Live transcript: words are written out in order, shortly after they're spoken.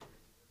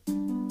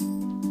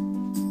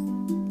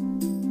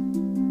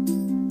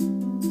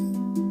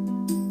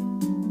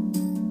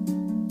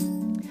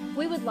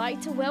would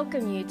like to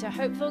welcome you to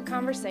Hopeful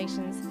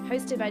Conversations,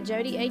 hosted by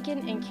Jody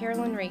Aiken and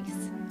Carolyn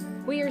Reese.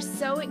 We are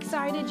so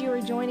excited you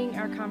are joining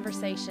our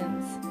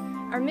conversations.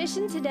 Our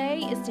mission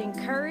today is to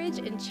encourage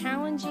and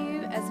challenge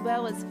you, as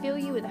well as fill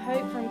you with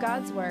hope from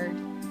God's Word.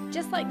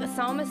 Just like the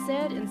psalmist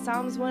said in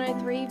Psalms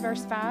 103,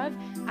 verse 5,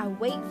 I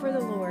wait for the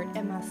Lord,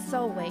 and my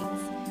soul waits,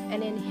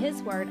 and in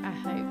His Word I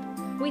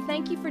hope. We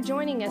thank you for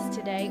joining us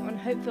today on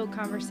Hope-Filled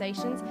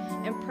Conversations,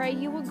 and pray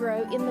you will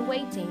grow in the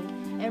waiting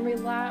and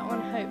rely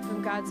on hope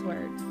from God's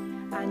Word.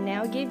 I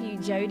now give you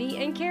Jody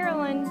and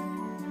Carolyn.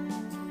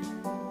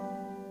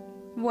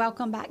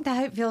 Welcome back to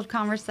Hope-Filled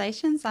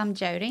Conversations. I'm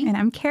Jody. And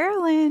I'm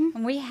Carolyn.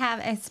 And we have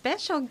a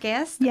special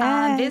guest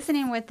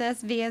visiting with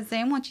us via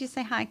Zoom. Won't you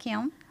say hi,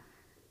 Kim?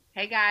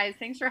 Hey guys,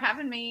 thanks for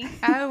having me.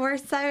 Oh, we're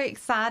so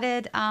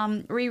excited.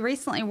 We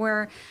recently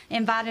were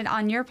invited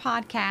on your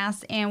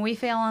podcast, and we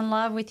fell in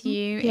love with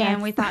you. Yes.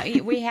 And we thought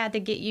we had to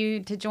get you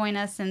to join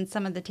us in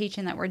some of the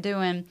teaching that we're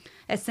doing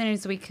as soon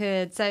as we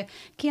could. So,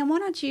 Kim, why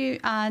don't you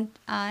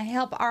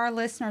help our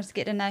listeners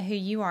get to know who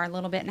you are a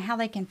little bit and how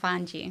they can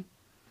find you?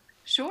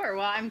 Sure.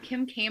 Well, I'm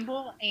Kim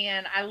Campbell,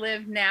 and I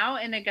live now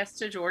in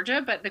Augusta,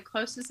 Georgia, but the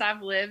closest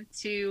I've lived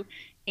to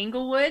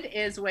Englewood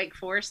is Wake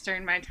Forest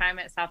during my time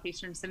at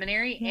Southeastern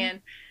Seminary. Mm-hmm.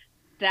 And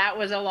that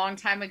was a long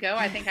time ago.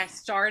 I think I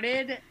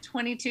started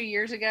 22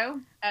 years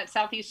ago at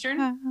Southeastern.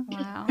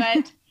 Wow.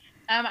 But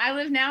I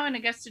live now in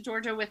Augusta,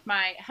 Georgia with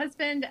my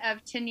husband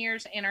of 10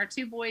 years and our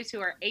two boys who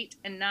are 8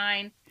 and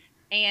 9.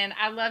 And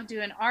I love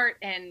doing art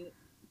and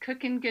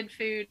cooking good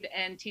food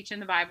and teaching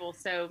the Bible.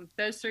 So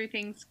those three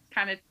things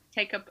kind of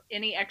take up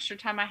any extra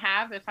time I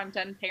have if I'm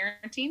done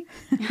parenting,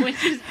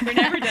 which is we're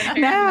never done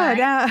parenting.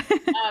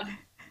 No.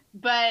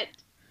 But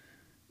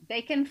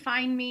they can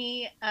find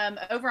me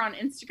over on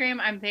Instagram.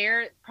 I'm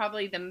there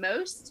probably the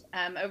most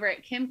over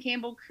at Kim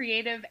Campbell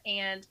Creative,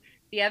 and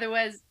the other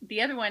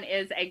one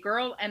is A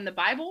Girl and the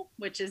Bible,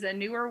 which is a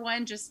newer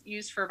one just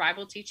used for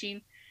Bible teaching.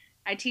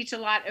 I teach a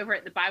lot over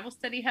at the Bible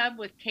Study Hub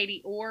with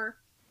Katie Orr,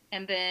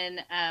 and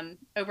then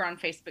over on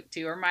Facebook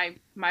too, or my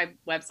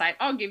website.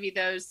 I'll give you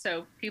those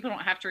so people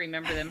don't have to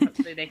remember them.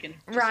 Hopefully they can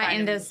right,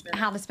 and just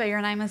how to spell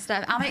your name and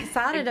stuff. I'm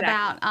excited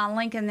about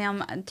linking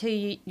them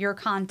to your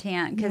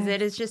content because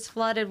it is just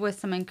flooded with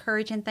some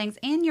encouraging things,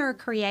 and you're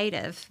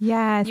creative.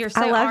 Yes, you're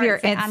so I love artsy. your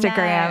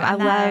Instagram. I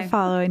love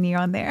following you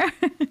on there.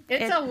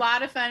 It's a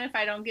lot of fun if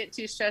I don't get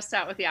too stressed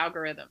out with the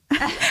algorithm.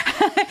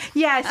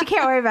 Yes, you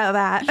can't worry about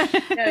that.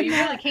 No, you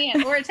really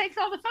can't, or it takes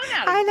all the fun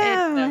out of it.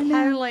 I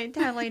know.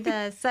 Totally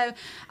does. So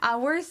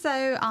we're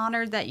so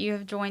honored that you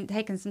have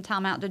taken some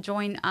time out to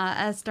join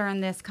us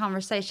during this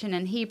conversation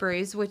in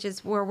Hebrews, which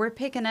is where we're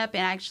picking up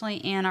in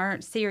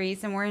our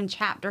series, and we're in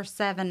chapter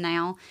 7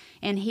 now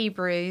in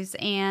Hebrews.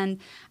 And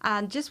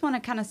I just want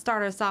to kind of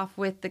start us off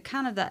with the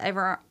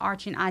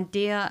overarching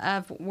idea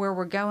of where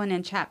we're going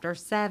in chapter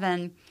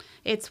 7.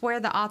 It's where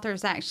the author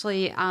is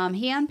actually,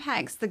 he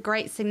unpacks the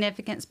great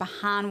significance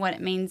behind what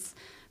it means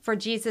for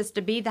Jesus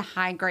to be the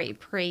high great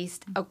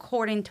priest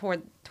according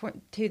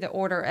to the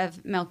order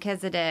of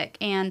Melchizedek.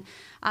 And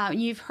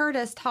you've heard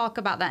us talk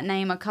about that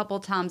name a couple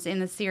times in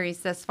the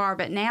series thus far,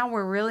 but now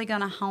we're really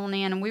going to hone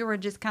in. And we were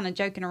just kind of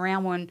joking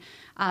around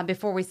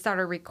before we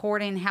started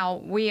recording how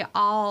we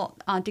all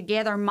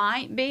together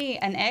might be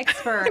an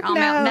expert on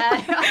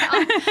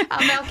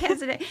on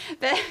Melchizedek.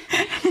 But,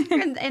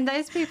 and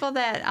those people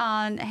that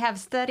have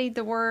studied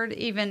the word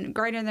even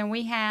greater than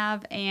we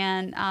have,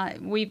 and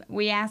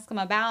we ask them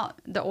about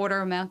the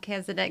order of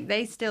Melchizedek,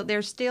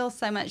 there's still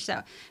so much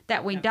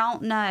that we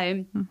don't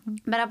know. Mm-hmm.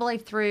 But I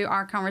believe through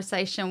our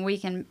conversation we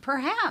can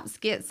perhaps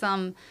get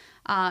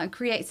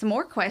create some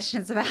more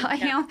questions about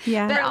him.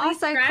 Yeah. But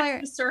also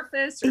the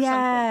surface or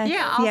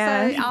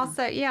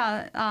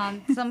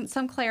something.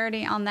 Some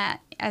clarity on that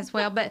as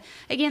well. But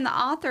again, the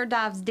author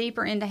dives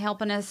deeper into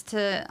helping us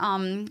to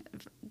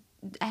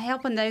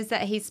helping those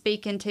that he's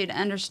speaking to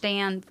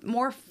understand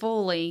more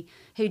fully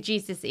who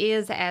Jesus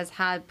is as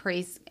high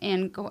priest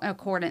in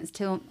accordance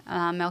to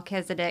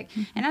Melchizedek.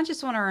 Mm-hmm. And I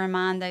just want to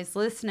remind those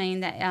listening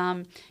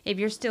that if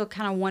you're still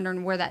kind of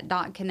wondering where that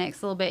dot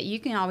connects a little bit, you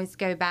can always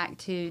go back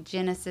to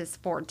Genesis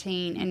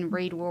 14 and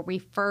read where we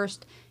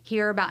first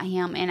hear about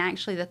him and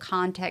actually the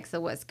context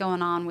of what's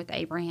going on with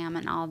Abraham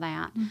and all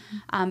that.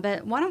 Mm-hmm.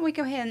 But why don't we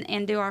go ahead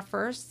and do our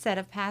first set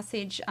of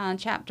passage,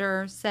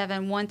 chapter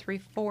 7, 1 through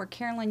 4.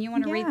 Carolyn, you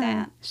want to read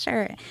that?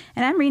 Sure.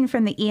 And I'm reading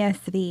from the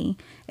ESV.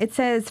 It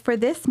says, "For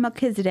this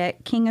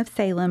Melchizedek, king of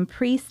Salem,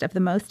 priest of the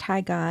Most High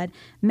God,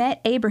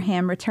 met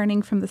Abraham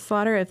returning from the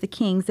slaughter of the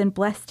kings and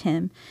blessed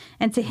him.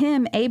 And to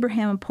him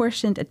Abraham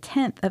apportioned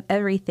 1/10 of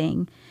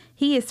everything.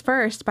 He is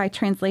first, by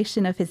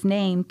translation of his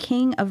name,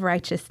 King of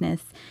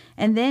Righteousness,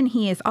 and then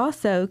he is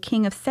also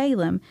King of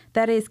Salem,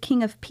 that is,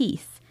 King of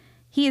Peace.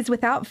 He is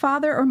without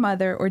father or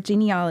mother or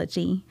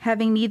genealogy,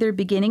 having neither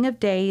beginning of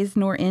days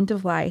nor end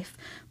of life,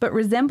 but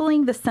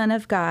resembling the Son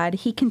of God,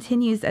 he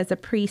continues as a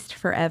priest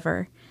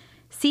forever.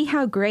 See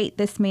how great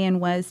this man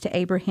was to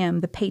Abraham,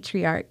 the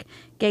patriarch,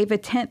 gave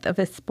 1/10 of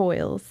his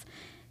spoils.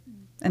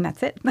 And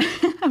that's it.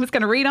 I was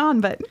going to read on,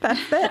 but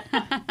that's it.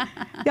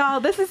 Y'all,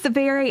 this is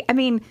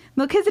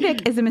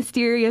Melchizedek is a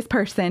mysterious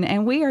person,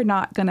 and we are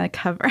not going to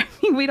cover.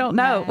 We don't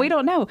know. No. We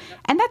don't know.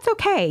 And that's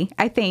okay,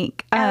 I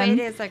think. It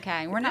is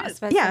okay. We're not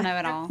supposed to know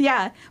it all.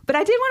 Yeah. But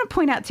I did want to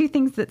point out two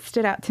things that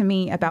stood out to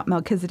me about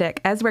Melchizedek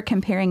as we're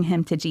comparing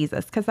him to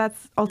Jesus, because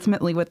that's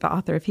ultimately what the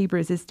author of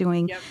Hebrews is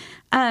doing.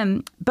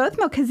 Yep. Both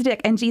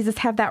Melchizedek and Jesus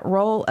have that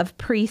role of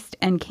priest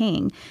and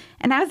king.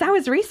 And as I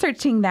was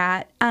researching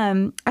that,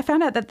 I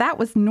found out that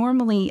was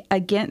normally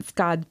against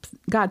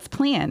God's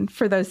plan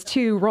for those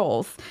two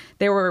roles.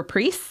 There were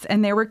priests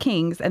and there were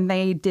kings, and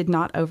they did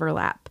not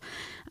overlap.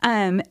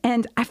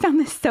 And I found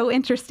this so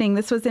interesting.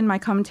 This was in my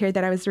commentary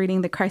that I was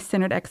reading, the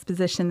Christ-Centered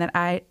Exposition that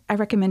I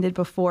recommended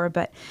before.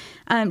 But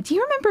do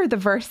you remember the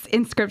verse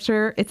in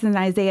Scripture? It's in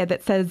Isaiah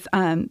that says,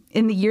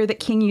 in the year that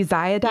King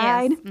Uzziah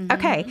died? Yes. Mm-hmm.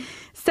 Okay.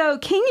 So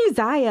King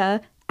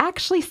Uzziah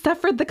actually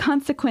suffered the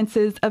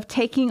consequences of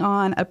taking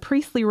on a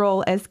priestly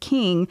role as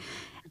king.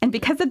 And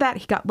because of that,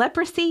 he got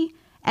leprosy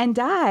and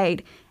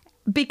died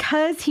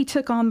because he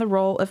took on the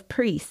role of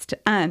priest.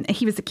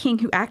 He was a king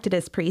who acted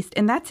as priest.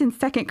 And that's in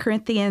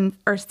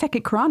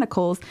 2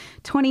 Chronicles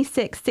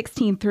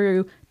 26:16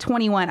 through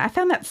 21. I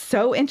found that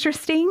so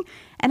interesting.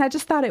 And I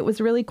just thought it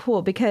was really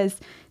cool because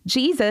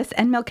Jesus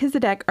and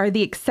Melchizedek are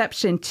the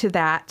exception to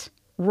that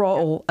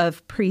role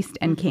of priest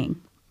and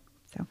king.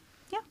 So,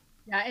 yeah.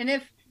 Yeah.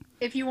 And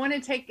if you want to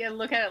take a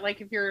look at it,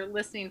 like if you're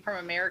listening from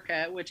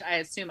America, which I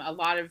assume a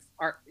lot of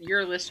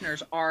your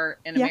listeners are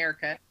in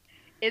America,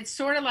 it's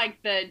sort of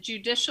like the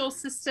judicial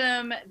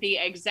system, the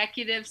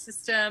executive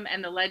system,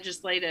 and the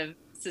legislative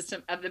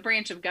system of the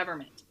branch of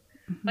government.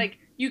 Mm-hmm. Like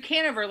you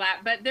can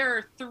overlap, but there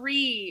are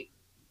three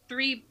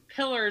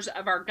pillars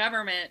of our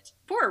government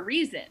for a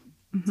reason.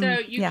 Mm-hmm. So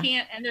you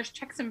can't, and there's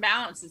checks and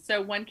balances.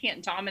 So one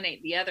can't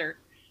dominate the other.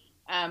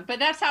 But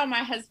that's how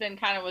my husband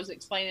kind of was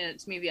explaining it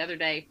to me the other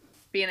day,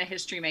 being a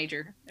history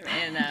major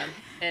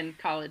in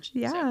college.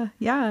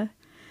 Yeah.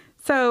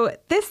 So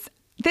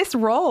this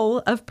role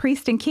of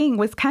priest and king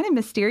was kind of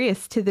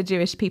mysterious to the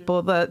Jewish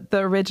people, the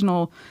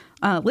original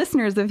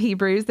listeners of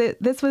Hebrews.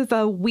 This was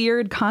a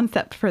weird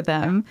concept for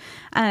them.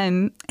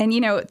 And,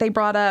 they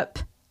brought up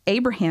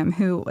Abraham,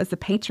 who was a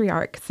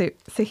patriarch.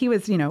 So he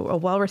was, a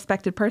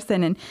well-respected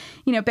person.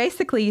 And,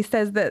 basically he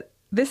says that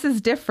this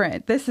is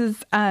different. This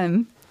is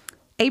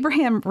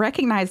Abraham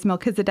recognized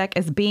Melchizedek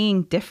as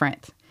being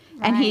different.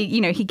 Right. And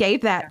he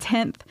gave that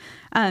tenth,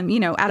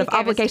 out of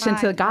obligation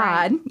to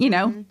God,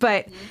 mm-hmm.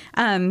 but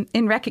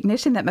in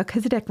recognition that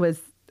Melchizedek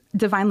was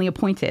divinely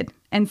appointed.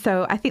 And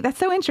so I think that's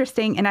so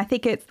interesting. And I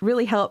think it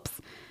really helps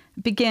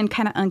begin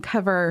kind of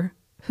uncover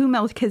who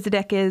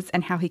Melchizedek is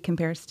and how he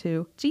compares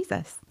to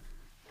Jesus.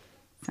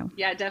 So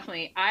yeah,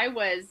 definitely. I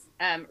was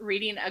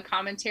reading a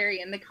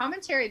commentary, and the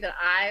commentary that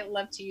I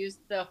love to use,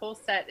 the whole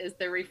set, is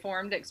the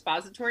Reformed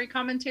Expository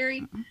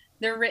Commentary. Mm-hmm.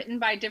 They're written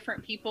by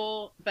different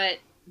people, but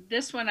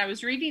this one, I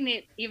was reading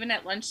it even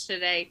at lunch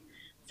today,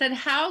 said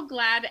how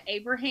glad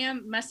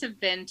Abraham must have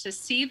been to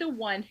see the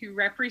one who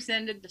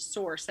represented the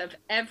source of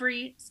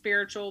every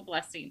spiritual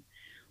blessing,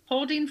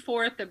 holding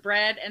forth the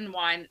bread and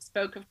wine that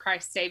spoke of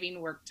Christ's saving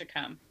work to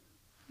come.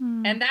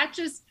 And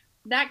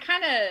that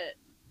kind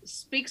of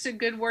speaks a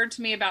good word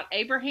to me about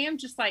Abraham,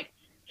 just like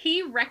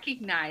he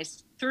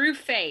recognized through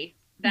faith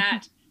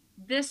that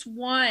this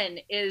one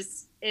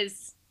is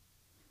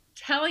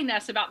telling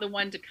us about the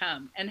one to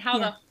come, and how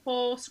the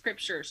whole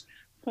scriptures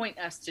point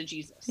us to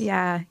Jesus.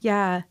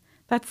 Yeah.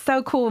 That's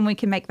so cool when we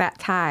can make that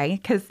tie,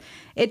 because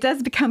it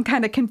does become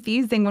kind of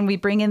confusing when we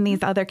bring in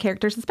these other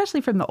characters,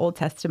 especially from the Old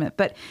Testament.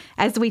 But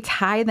as we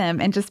tie them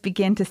and just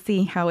begin to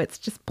see how it's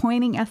just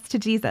pointing us to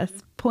Jesus,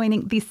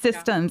 pointing these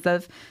systems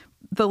of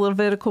the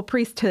Levitical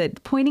priesthood,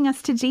 pointing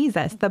us to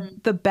Jesus,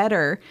 the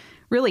better,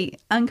 really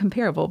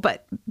uncomparable,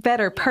 but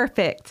better,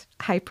 perfect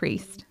high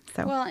priest.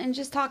 So. Well, and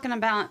just talking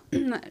about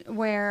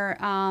where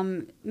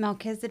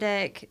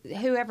Melchizedek,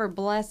 whoever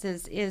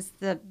blesses, is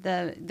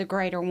the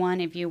greater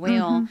one, if you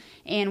will. Mm-hmm.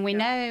 And we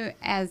know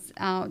as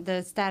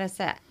the status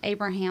that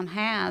Abraham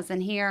has,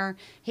 and here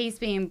he's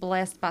being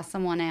blessed by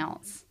someone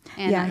else.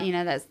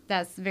 And,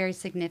 that's very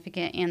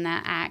significant in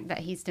that act that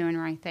he's doing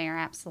right there.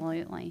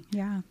 Absolutely.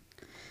 Yeah.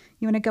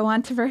 You want to go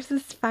on to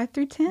verses 5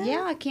 through 10?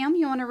 Yeah, Kim,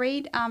 you want to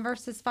read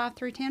verses 5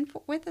 through 10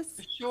 with us?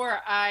 Sure.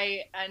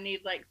 I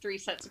need like 3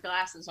 sets of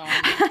glasses on.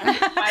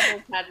 The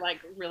Bible had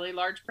like really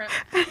large print.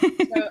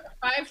 So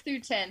 5 through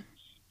 10.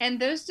 And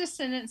those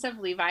descendants of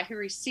Levi who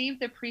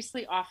received the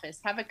priestly office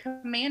have a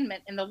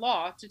commandment in the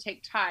law to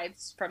take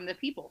tithes from the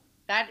people,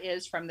 that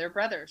is, from their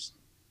brothers,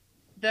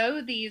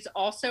 though these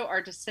also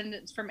are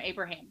descendants from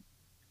Abraham.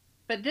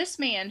 But this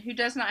man, who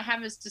does not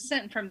have his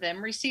descent from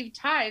them, received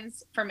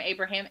tithes from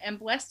Abraham and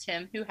blessed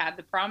him who had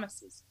the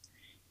promises.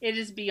 It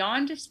is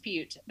beyond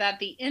dispute that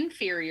the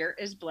inferior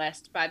is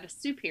blessed by the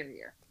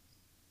superior.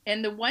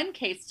 In the one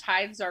case,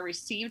 tithes are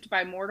received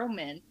by mortal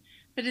men,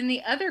 but in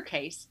the other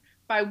case,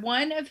 by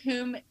one of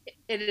whom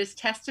it is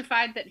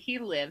testified that he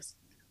lives.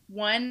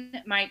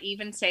 One might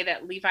even say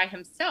that Levi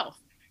himself,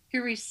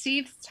 who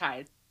receives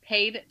tithes,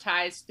 paid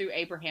tithes through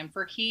Abraham,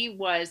 for he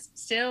was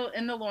still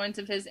in the loins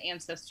of his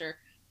ancestor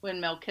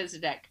when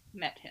Melchizedek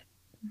met him.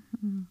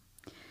 Mm-hmm.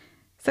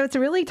 So it's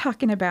really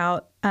talking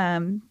about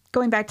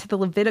going back to the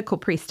Levitical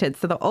priesthood,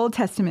 so the Old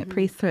Testament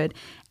priesthood,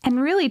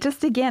 and really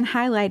just again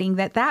highlighting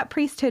that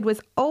priesthood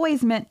was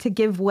always meant to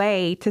give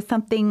way to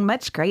something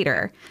much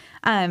greater,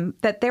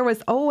 that there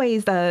was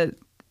always an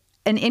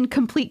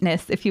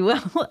incompleteness, if you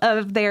will,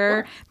 of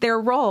their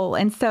role.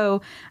 And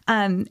so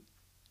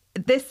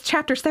this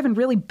chapter 7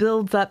 really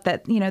builds up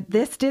that,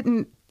 this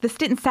didn't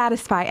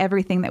satisfy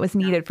everything that was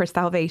needed for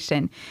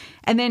salvation.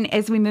 And then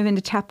as we move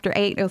into chapter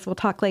 8, as we'll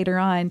talk later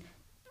on,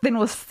 then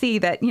we'll see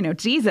that,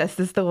 Jesus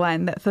is the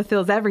one that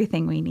fulfills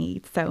everything we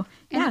need. So,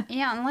 yeah.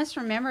 And let's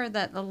remember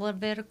that the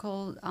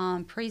Levitical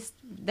priests,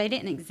 they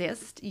didn't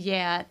exist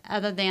yet,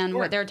 other than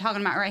what they're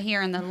talking about right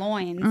here in the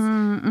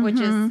loins, which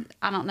is,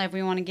 I don't know if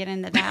we want to get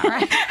into that,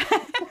 right?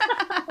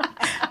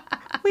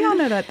 We all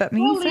know what that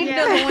means. We'll leave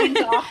the loins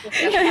off.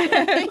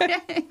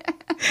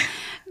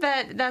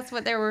 But that's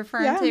what they're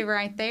referring to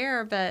right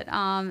there. But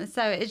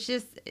so it's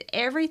just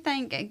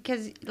everything,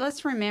 because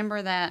let's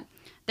remember that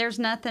there's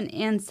nothing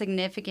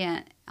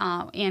insignificant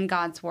in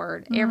God's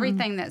Word.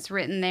 Everything that's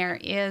written there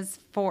is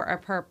for a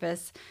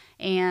purpose,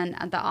 and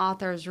the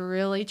author is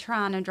really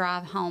trying to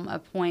drive home a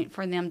point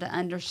for them to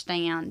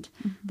understand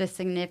the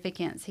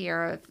significance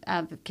here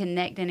of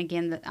connecting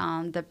again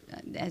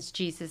as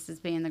Jesus as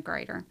being the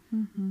greater.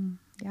 Mm-hmm.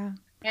 Yeah.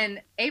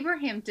 And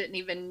Abraham didn't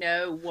even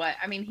know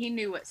he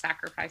knew what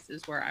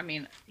sacrifices were.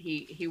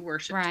 He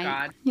worshiped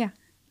God. Yeah.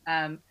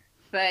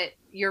 But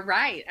you're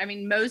right.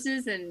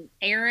 Moses and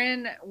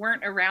Aaron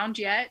weren't around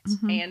yet,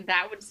 and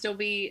that would still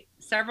be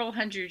several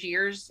hundred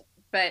years.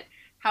 But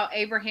how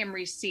Abraham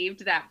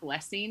received that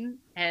blessing.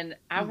 And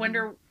I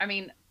wonder,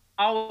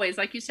 always,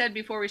 like you said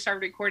before we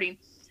started recording,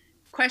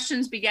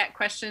 questions beget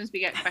questions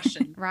beget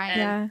questions. Right.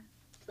 Yeah.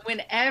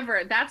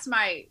 Whenever, that's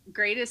my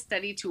greatest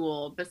study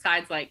tool,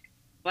 besides like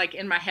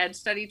in my head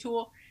study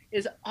tool,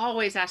 is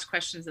always ask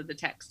questions of the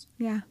text.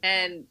 Yeah.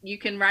 And you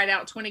can write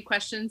out 20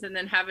 questions and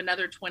then have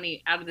another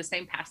 20 out of the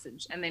same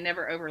passage, and they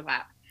never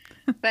overlap.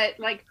 But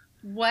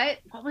what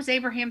was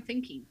Abraham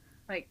thinking?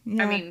 He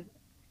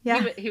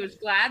was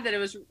glad that it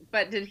was,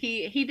 but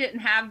he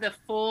didn't have the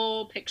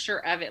full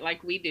picture of it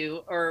like we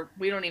do, or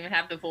we don't even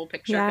have the full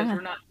picture because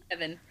we're not in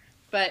heaven.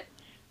 But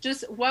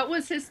just what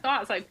was his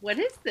thoughts? What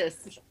is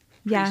this?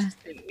 Yeah.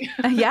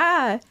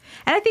 Yeah.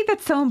 And I think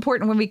that's so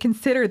important when we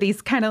consider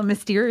these kind of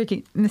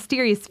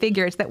mysterious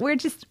figures, that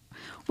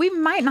we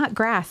might not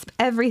grasp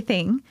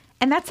everything,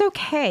 and that's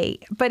okay.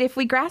 But if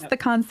we grasp the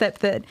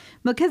concept that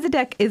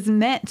Melchizedek is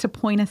meant to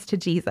point us to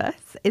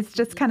Jesus, it's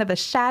just kind of a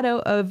shadow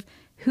of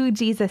who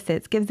Jesus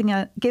is, giving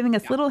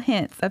us little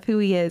hints of who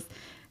he is,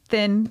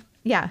 then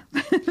yeah.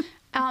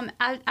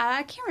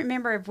 I can't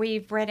remember if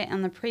we've read it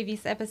in the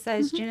previous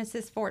episodes,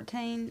 Genesis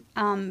 14.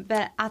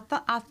 But I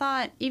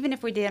thought even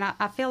if we did,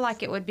 I feel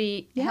like it would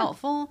be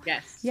helpful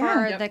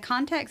for the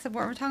context of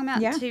what we're talking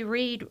about to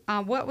read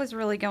what was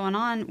really going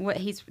on, what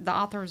the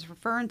author was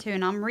referring to.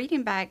 And I'm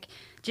reading back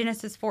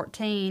Genesis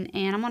 14,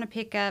 and I'm going to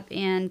pick up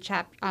in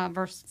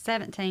verse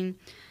 17.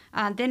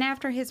 Then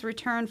after his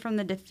return from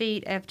the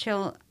defeat of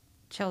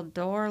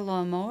Chedorlaomer.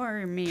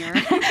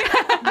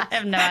 I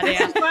have no idea.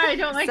 That's why I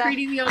don't like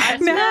reading the Old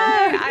Testament. No,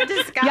 I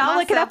just got y'all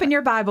look it up in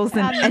your Bibles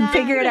and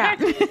figure it out.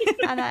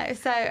 I know.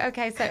 So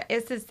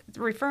it's just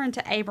referring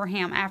to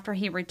Abraham after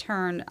he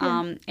returned,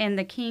 and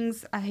the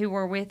kings who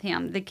were with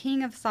him. The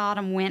king of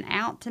Sodom went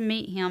out to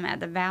meet him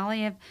at the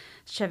valley of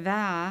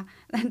Shavah,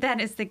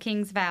 that is the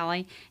King's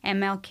Valley,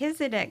 and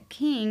Melchizedek,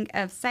 king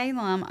of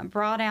Salem,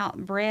 brought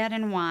out bread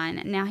and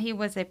wine. Now he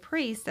was a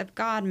priest of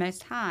God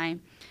Most High.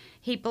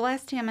 He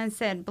blessed him and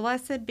said,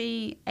 "Blessed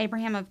be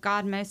Abraham of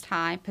God Most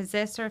High,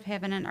 possessor of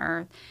heaven and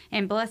earth,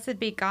 and blessed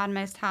be God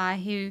Most High,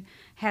 who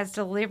has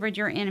delivered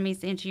your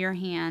enemies into your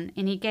hand."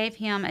 And he gave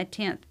him a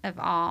tenth of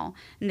all.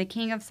 And the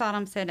king of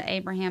Sodom said to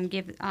Abraham,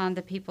 "Give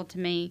the people to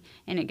me."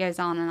 And it goes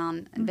on and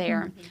on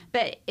there.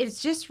 But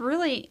it's just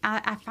really,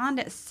 I find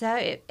it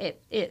so,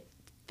 it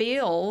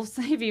feels,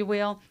 if you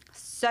will,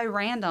 so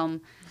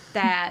random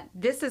that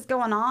this is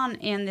going on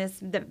in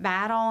the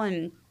battle,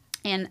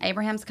 and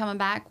Abraham's coming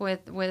back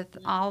with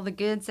all the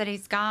goods that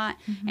he's got.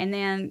 And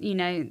then,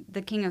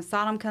 the king of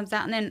Sodom comes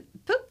out, and then,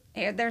 poop,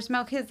 there's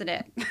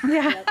Melchizedek.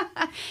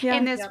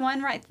 In this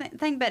one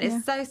thing. But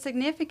it's so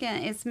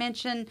significant. It's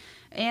mentioned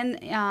in,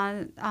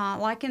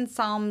 like in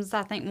Psalms,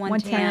 I think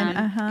 110,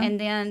 and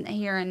then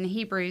here in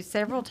Hebrews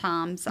several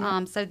times.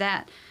 So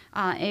that,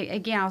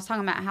 again, I was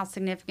talking about how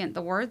significant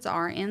the words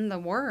are in the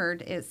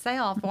word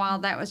itself. While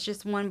that was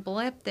just one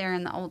blip there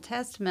in the Old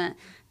Testament,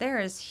 there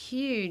is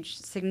huge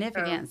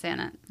significance in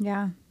it.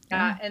 Yeah.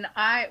 And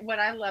what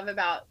I love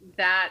about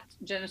that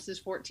Genesis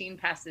 14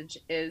 passage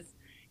is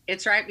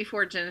it's right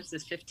before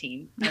Genesis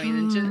 15.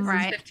 In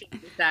Genesis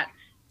 15 is that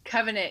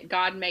covenant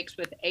God makes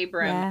with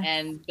Abram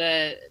and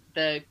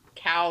the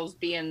cows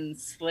being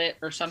slit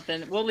or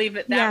something. We'll leave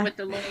it with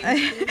the loins.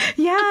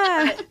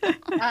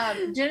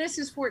 But,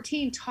 Genesis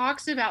 14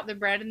 talks about the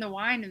bread and the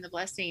wine and the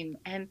blessing,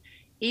 and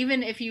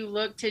even if you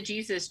look to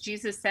Jesus,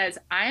 Jesus says,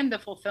 I am the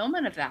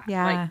fulfillment of that.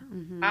 Yeah.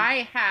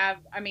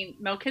 Like,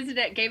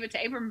 Melchizedek gave it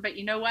to Abram, but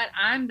you know what?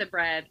 I'm the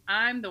bread,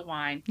 I'm the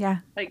wine. Yeah.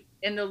 Like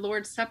in the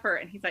Lord's Supper.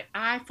 And he's like,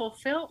 I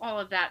fulfill all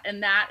of that.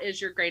 And that is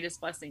your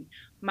greatest blessing.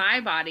 My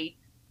body,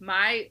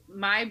 my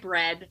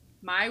bread,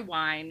 my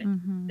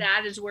wine,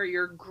 that is where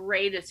your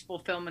greatest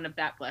fulfillment of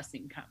that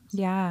blessing comes.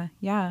 Yeah.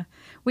 Yeah.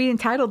 We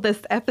entitled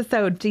this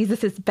episode,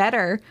 Jesus is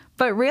Better,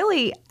 but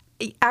really,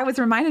 I was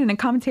reminded in a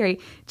commentary,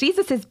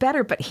 Jesus is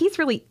better, but he's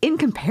really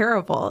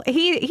incomparable.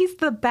 He's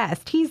the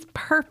best. He's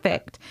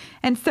perfect.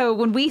 And so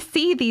when we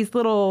see these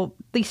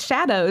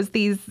shadows,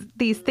 these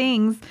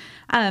things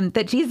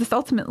that Jesus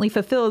ultimately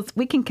fulfills,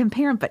 we can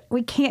compare them, but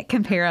we can't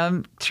compare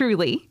them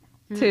truly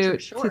to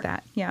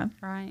that. Yeah.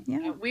 Right.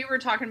 Yeah. We were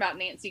talking about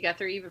Nancy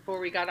Guthrie before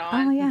we got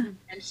on. Oh, yeah.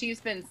 And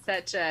she's been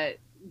such a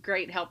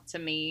great help to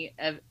me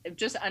of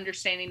just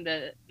understanding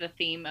the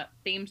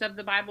themes of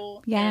the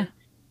Bible. Yeah. And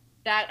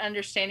that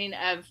understanding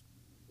of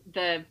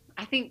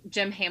I think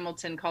Jim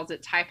Hamilton calls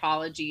it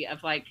typology,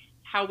 of like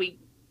how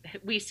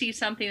we see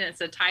something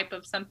that's a type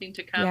of something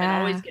to come. Yeah. It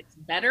always gets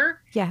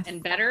better Yes.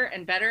 and better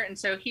and better. And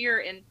so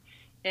here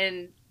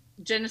in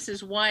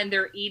Genesis 1,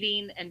 they're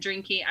eating and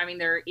drinking. I mean,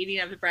 they're eating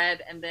of the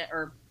bread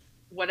or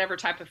whatever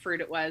type of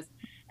fruit it was.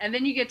 And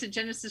then you get to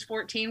Genesis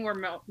 14,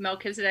 where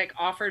Melchizedek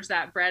offers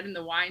that bread and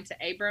the wine to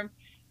Abram.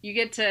 You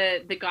get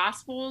to the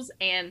Gospels,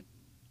 and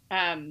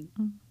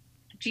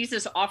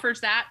Jesus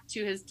offers that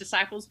to his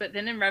disciples. But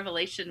then in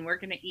Revelation, we're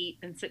going to eat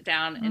and sit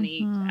down and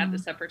eat at the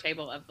supper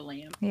table of the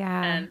Lamb.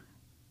 Yeah. And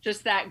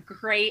just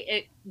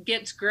it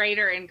gets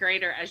greater and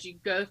greater as you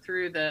go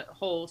through the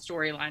whole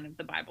storyline of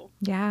the Bible.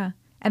 Yeah.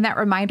 And that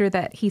reminder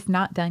that he's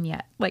not done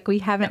yet. Like, we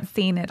haven't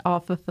seen it all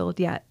fulfilled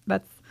yet.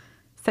 That's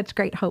such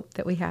great hope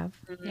that we have.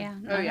 Yeah.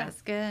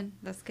 That's good.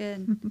 That's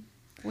good.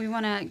 We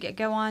want to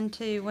go on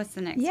to, what's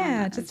the next one?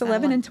 Yeah, just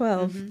 11 and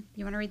 12.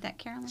 You want to read that,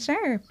 Carolyn?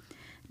 Sure.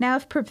 Now,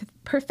 if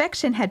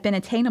perfection had been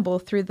attainable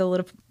through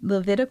the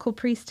Levitical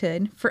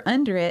priesthood, for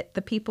under it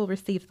the people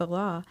received the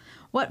law,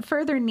 what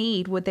further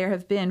need would there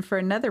have been for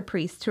another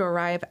priest to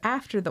arrive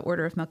after the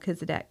order of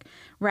Melchizedek,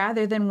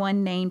 rather than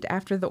one named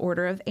after the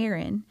order of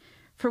Aaron?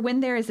 For when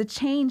there is a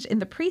change in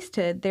the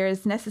priesthood, there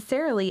is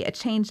necessarily a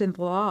change in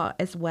the law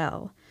as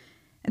well.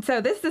 And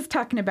so this is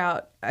talking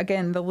about,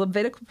 again, the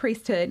Levitical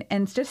priesthood,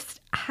 and just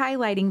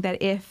highlighting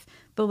that if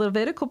the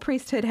Levitical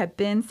priesthood had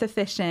been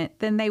sufficient,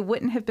 then they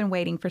wouldn't have been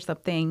waiting for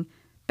something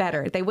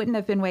better. They wouldn't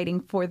have been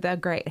waiting for the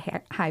great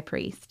high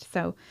priest.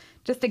 So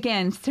just,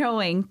 again,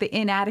 showing the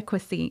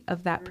inadequacy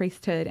of that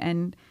priesthood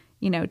and,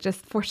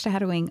 just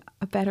foreshadowing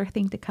a better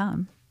thing to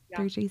come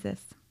through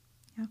Jesus.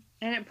 Yeah.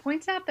 And it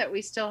points out that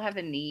we still have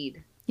a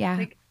need. Yeah.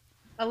 Like,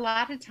 a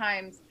lot of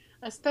times,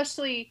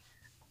 especially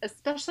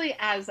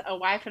as a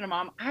wife and a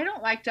mom, I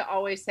don't like to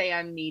always say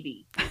I'm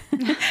needy.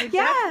 Like,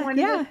 that's one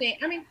of the things.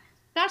 I mean,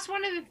 that's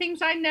one of the things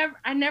I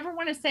never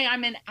want to say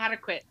I'm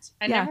inadequate.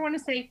 I never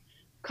want to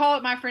call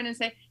up my friend and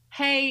say,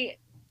 hey,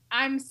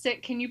 I'm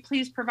sick. Can you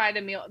please provide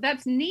a meal?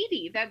 That's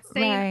needy. That's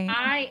saying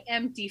I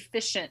am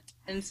deficient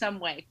in some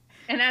way.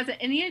 And as an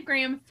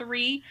Enneagram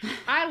 3,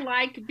 I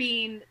like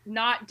being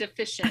not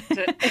deficient.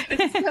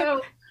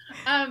 So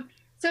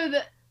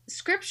the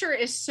scripture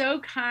is so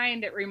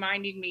kind at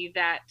reminding me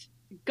that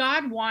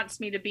God wants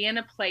me to be in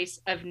a place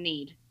of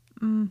need.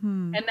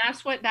 And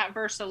that's what that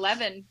verse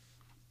 11.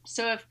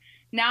 So if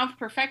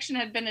perfection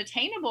had been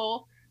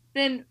attainable,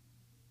 then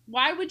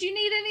why would you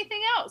need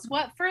anything else?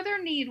 What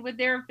further need would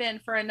there have been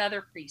for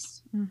another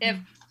priest? If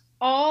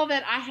all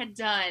that I had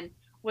done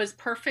was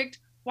perfect,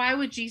 why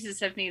would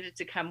Jesus have needed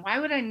to come? Why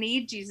would I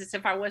need Jesus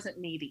if I wasn't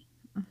needy?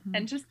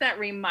 And just that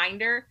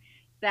reminder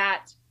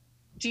that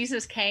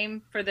Jesus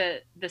came for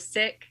the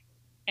sick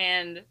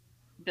and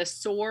the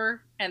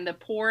sore and the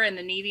poor and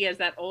the needy, as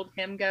that old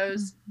hymn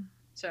goes.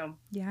 So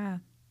yeah.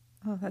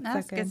 Oh,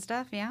 that's so good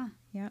stuff. Yeah.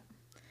 Yeah.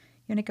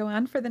 You want to go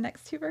on for the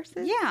next two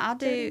verses? Yeah, I'll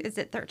do. Is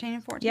it 13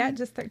 and 14? Yeah,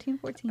 just 13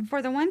 and 14.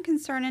 For the one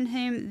concerning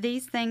whom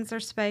these things are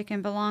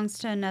spoken belongs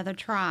to another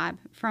tribe,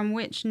 from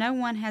which no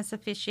one has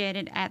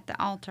officiated at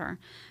the altar.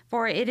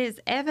 For it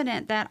is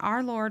evident that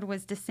our Lord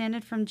was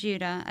descended from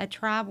Judah, a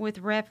tribe with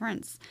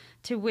reference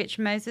to which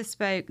Moses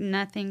spoke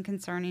nothing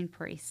concerning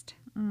priest.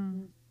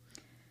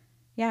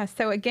 Yeah,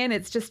 so again,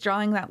 it's just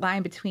drawing that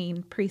line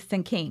between priests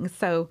and kings.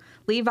 So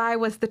Levi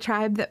was the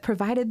tribe that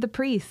provided the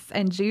priests,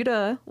 and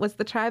Judah was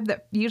the tribe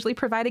that usually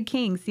provided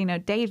kings.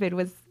 David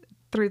was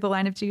through the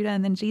line of Judah,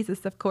 and then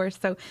Jesus, of course.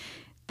 So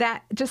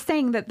that just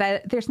saying that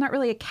there's not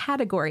really a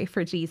category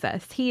for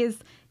Jesus. He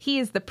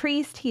is the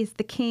priest, he's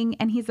the king,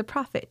 and he's a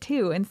prophet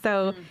too. And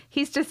so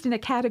he's just in a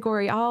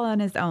category all on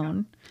his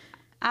own.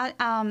 I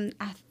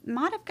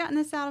might have gotten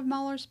this out of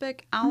Muller's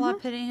book. All I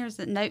put in here is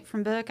a note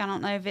from book. I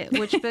don't know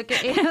which book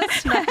it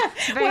is. But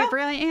very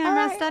brilliant in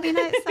my study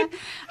notes. So,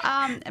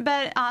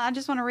 but I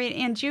just want to read.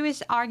 In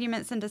Jewish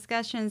arguments and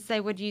discussions,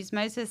 they would use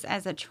Moses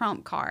as a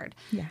trump card.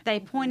 Yeah. They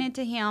pointed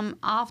to him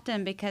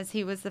often because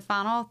he was the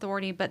final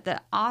authority, but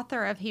the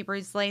author of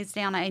Hebrews lays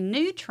down a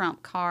new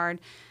trump card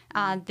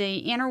the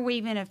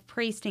interweaving of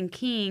priest and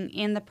king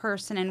in the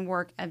person and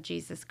work of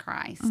Jesus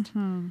Christ.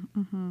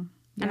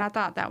 And I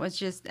thought that was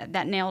just,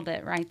 that nailed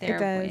it right there. It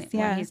does,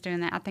 when he's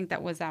doing that. I think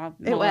that was out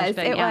of It was,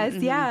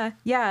 yeah.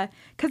 yeah.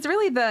 Because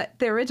really the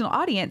original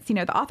audience, you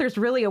know, the author's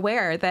really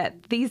aware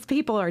that these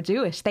people are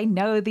Jewish. They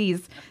know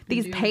these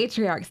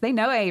patriarchs. They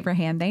know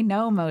Abraham. They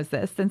know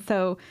Moses. And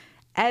so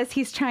as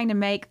he's trying to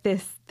make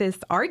this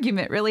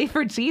argument really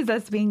for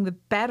Jesus being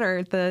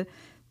the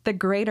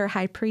greater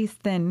high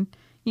priest, then,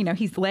 you know,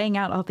 he's laying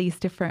out all these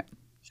different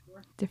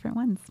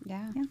ones.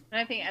 Yeah. And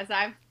I think as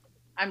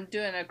I'm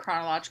doing a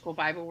chronological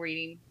Bible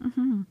reading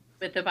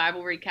with the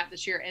Bible recap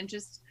this year, and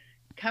just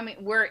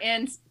we're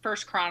in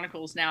First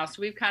Chronicles now, so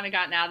we've kind of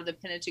gotten out of the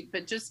Pentateuch,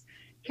 but just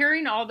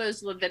hearing all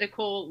those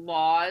Levitical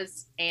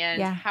laws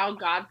and how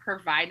God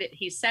provided,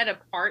 he set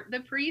apart the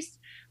priests,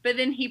 but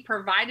then he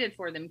provided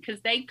for them because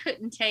they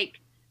couldn't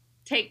take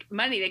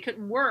money, they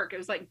couldn't work. It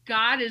was like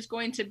God is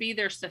going to be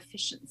their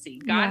sufficiency.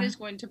 God is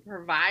going to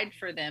provide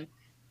for them.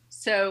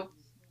 So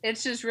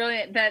it's just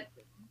really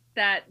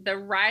that the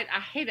right, I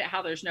hate it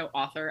how there's no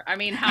author. I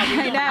mean, how we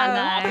don't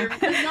have the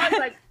author. It's not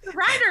like the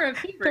writer of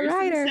Hebrews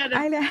instead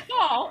of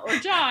Paul or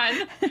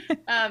John.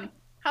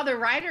 How the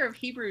writer of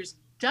Hebrews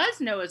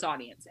does know his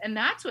audience. And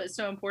that's what's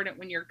so important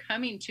when you're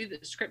coming to the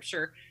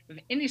scripture, of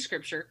any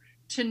scripture,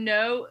 to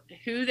know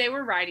who they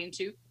were writing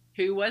to,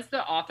 who was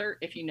the author,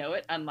 if you know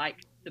it,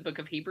 unlike the book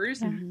of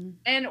Hebrews,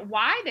 and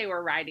why they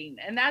were writing.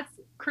 And that's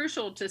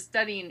crucial to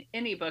studying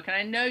any book. And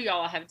I know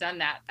y'all have done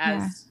that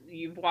as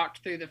you've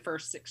walked through the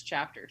first 6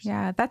 chapters.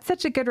 Yeah, that's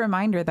such a good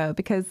reminder, though,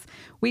 because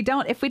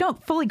if we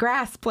don't fully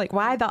grasp like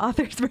why the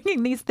author's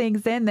bringing these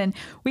things in, then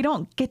we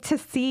don't get to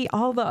see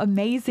all the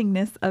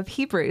amazingness of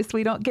Hebrews.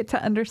 We don't get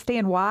to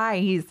understand why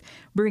he's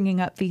bringing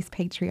up these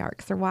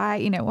patriarchs or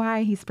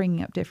why he's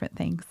bringing up different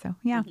things. So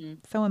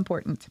so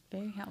important.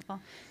 Very helpful.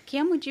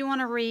 Kim, would you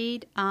want to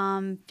read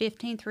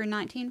 15 through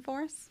 19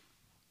 for us?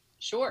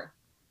 Sure.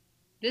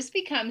 This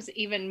becomes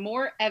even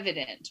more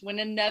evident when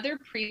another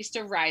priest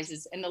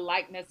arises in the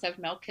likeness of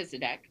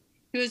Melchizedek,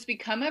 who has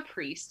become a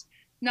priest,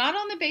 not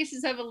on the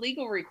basis of a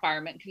legal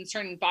requirement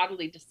concerning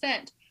bodily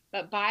descent,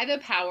 but by the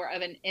power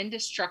of an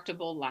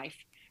indestructible life.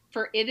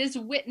 For it is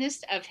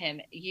witnessed of him,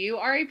 you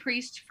are a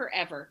priest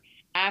forever,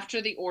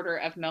 after the order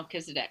of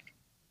Melchizedek.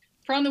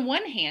 For on the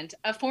one hand,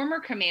 a former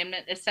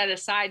commandment is set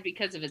aside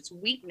because of its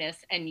weakness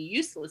and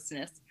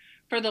uselessness,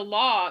 for the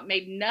law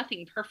made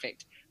nothing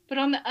perfect. But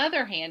on the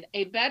other hand,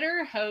 a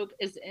better hope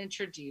is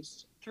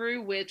introduced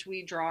through which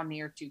we draw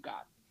near to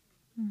God.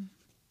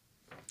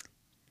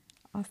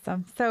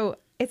 Awesome. So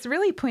it's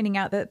really pointing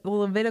out that the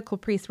Levitical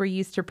priests were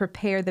used to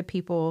prepare the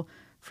people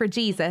for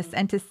Jesus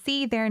and to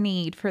see their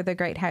need for the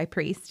great high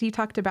priest. You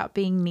talked about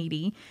being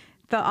needy.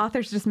 The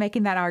author's just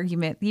making that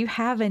argument. You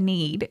have a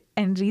need,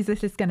 and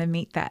Jesus is going to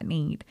meet that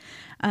need.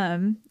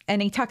 And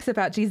he talks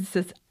about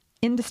Jesus's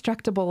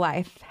indestructible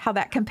life, how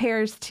that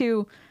compares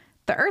to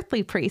the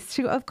earthly priests,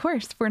 who, of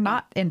course, were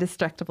not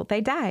indestructible.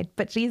 They died,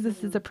 but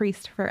Jesus is a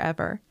priest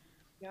forever.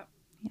 Yep.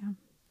 Yeah.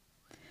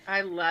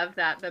 I love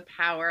that, the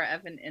power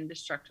of an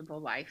indestructible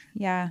life.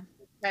 Yeah.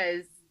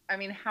 Because, I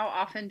mean, how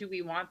often do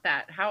we want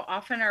that? How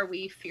often are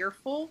we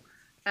fearful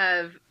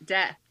of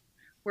death?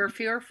 We're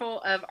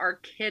fearful of our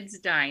kids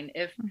dying.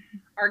 If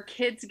our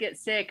kids get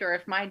sick, or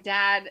if my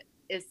dad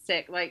is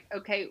sick, like,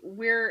 okay,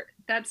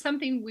 that's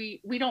something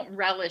we don't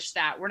relish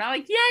that. We're not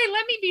like, yay,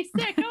 let me be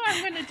sick. Oh,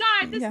 I'm going to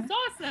die. This is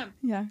awesome.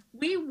 Yeah.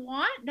 We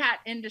want that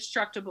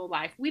indestructible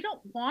life. We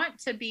don't want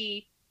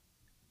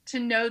to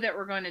know that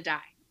we're going to die.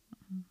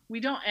 We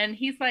don't. And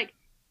he's like,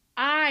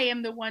 I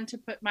am the one to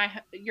put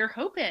your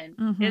hope in,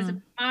 is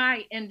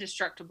my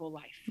indestructible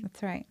life.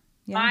 That's right.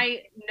 Yeah.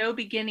 My no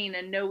beginning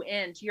and no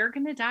end. You're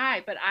going to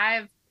die, but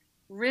I've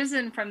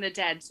risen from the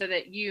dead so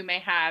that you may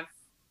have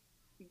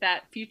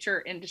that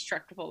future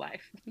indestructible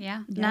life.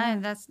 Yeah.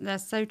 No,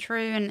 that's so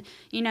true. And,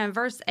 in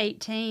verse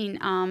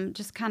 18,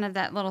 just kind of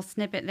that little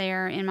snippet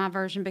there in my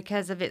version,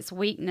 because of its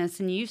weakness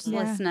and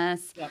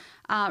uselessness,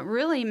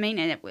 really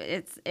meaning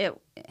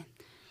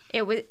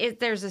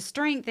there's a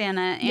strength in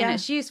it, and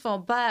it's useful.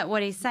 But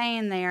what he's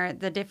saying there,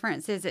 the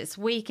difference is it's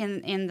weak,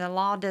 and the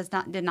law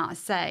did not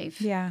save.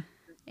 Yeah.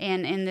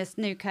 And in this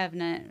new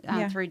covenant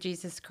through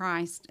Jesus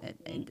Christ,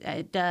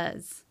 it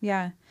does.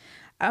 Yeah.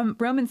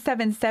 Romans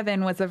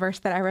 7:7 was a verse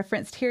that I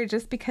referenced here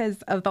just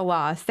because of the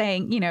law,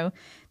 saying,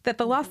 that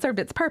the law served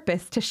its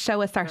purpose to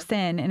show us our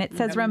sin. And it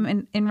says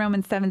in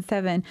Romans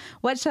 7:7,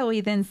 what shall we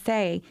then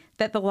say?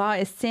 That the law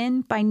is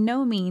sin? By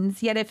no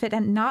means. Yet if it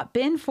had not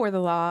been for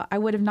the law, I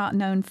would have not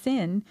known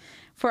sin.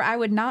 For I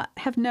would not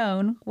have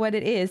known what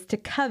it is to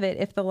covet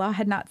if the law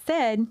had not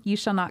said, you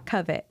shall not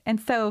covet. And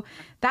so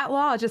that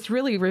law just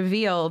really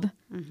revealed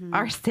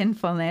our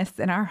sinfulness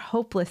and our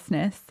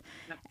hopelessness.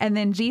 And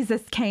then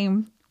Jesus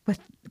came with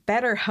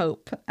better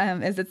hope,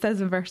 as it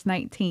says in verse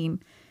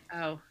 19.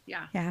 Oh,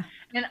 yeah. Yeah.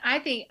 And I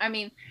think,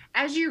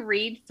 as you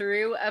read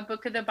through a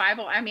book of the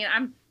Bible,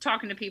 I'm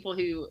talking to people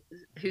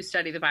who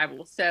study the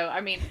Bible. So,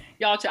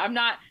 y'all too,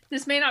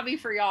 this may not be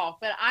for y'all,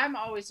 but I'm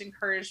always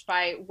encouraged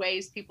by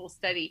ways people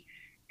study.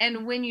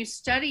 And when you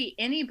study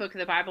any book of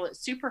the Bible, it's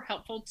super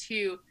helpful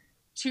to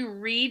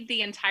read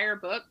the entire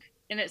book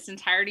in its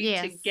entirety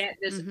to get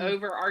this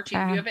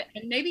overarching view of it,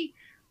 and maybe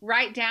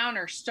write down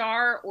or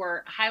star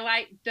or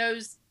highlight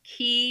those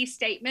key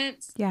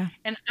statements. Yeah.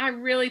 And I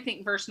really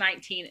think verse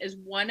 19 is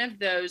one of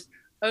those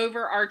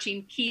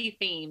overarching key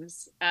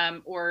themes,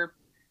 or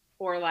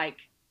like,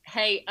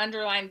 hey,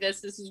 underline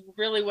this. This is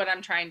really what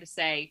I'm trying to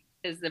say,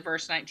 is the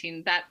verse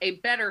 19, that a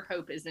better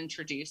hope is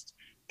introduced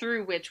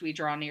through which we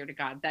draw near to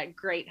God, that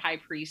great high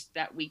priest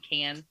that we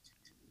can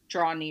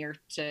draw near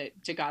to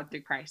God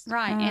through Christ.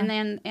 Right. And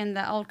then in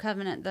the old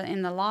covenant,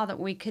 in the law, that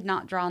we could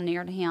not draw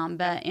near to him,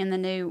 but in the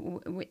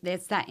new,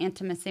 it's that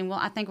intimacy. Well,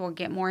 I think we'll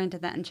get more into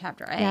that in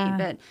chapter 8,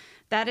 but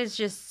that is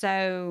just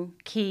so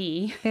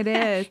key. It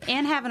is.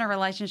 And having a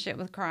relationship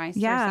with Christ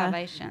through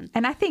salvation.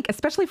 And I think,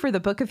 especially for the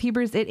book of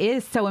Hebrews, it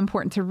is so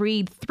important to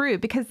read through,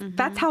 because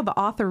that's how the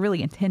author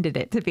really intended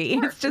it to be.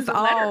 It's just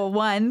all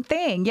one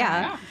thing.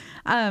 Yeah.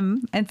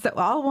 And so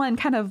all one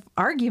kind of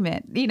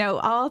argument,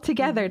 all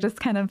together,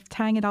 just kind of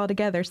tying it all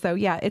together. So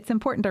yeah, it's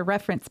important to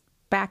reference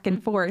back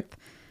and forth.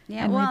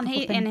 Yeah, well,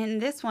 and in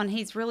this one,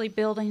 he's really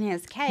building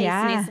his case,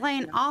 and he's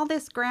laying all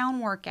this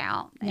groundwork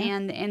out,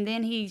 and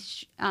then he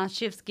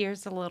shifts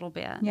gears a little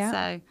bit. Yeah.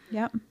 So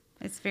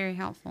it's very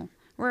helpful.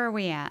 Where are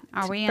we at?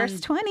 Are we verse in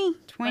 20?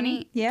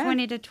 20? Yeah.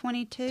 20 to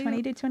 22?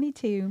 20 to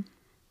 22.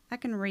 I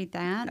can read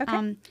that.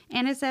 Okay.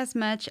 And it's as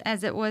much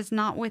as it was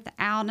not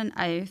without an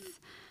oath,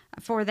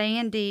 for they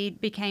indeed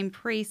became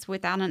priests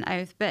without an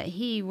oath, but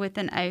he with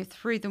an oath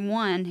through the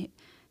one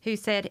who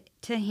said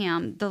to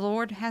him, the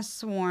Lord has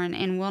sworn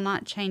and will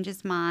not change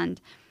his mind.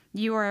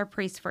 You are a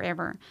priest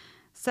forever.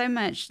 So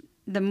much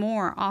the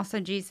more also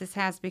Jesus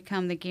has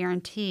become the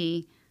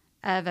guarantee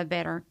of a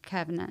better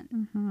covenant.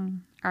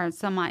 Or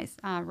some might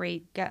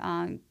read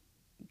guarantor.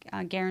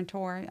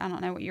 I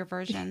don't know what your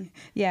version.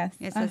 Yes.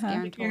 It says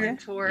guarantor.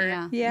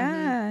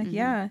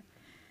 Guarantor.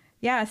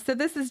 Yeah. So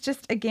this is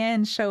just,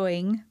 again,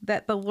 showing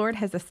that the Lord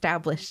has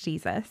established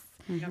Jesus,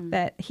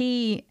 that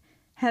he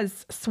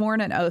has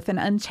sworn an oath, an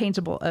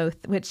unchangeable oath,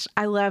 which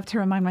I love to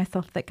remind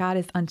myself that God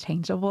is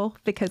unchangeable,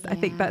 because I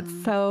think that's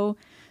so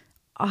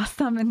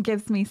awesome and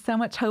gives me so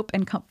much hope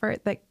and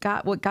comfort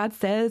that what God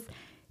says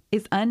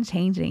is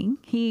unchanging.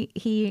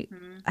 He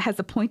has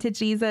appointed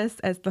Jesus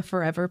as the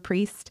forever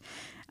priest,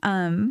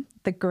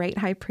 the great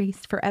high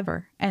priest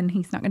forever, and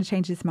he's not going to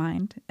change his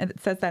mind. And it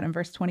says that in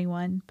verse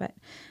 21. But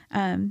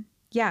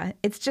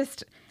it's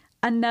just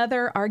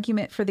another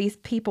argument for these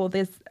people,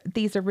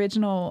 these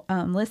original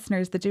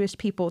listeners, the Jewish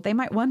people. They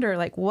might wonder,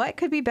 like, what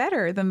could be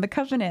better than the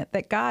covenant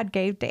that God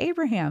gave to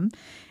Abraham?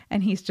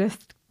 And he's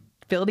just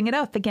building it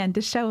up again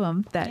to show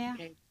them that.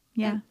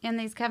 And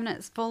these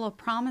covenants full of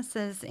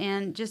promises,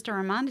 and just to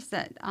remind us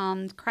that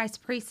Christ's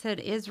priesthood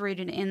is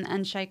rooted in the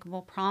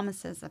unshakable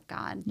promises of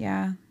God.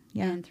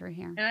 And through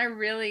here. And I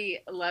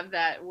really love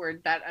that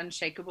word, that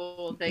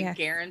unshakable, the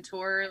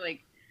guarantor.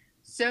 Like,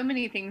 so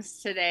many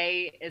things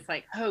today, it's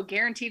like, oh,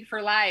 guaranteed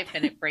for life,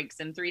 and it breaks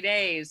in 3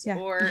 days,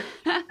 or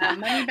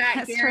money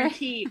back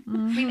guaranteed. Right.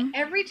 I mean,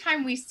 every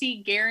time we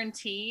see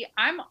guarantee,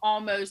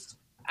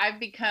 I've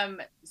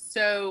become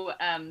so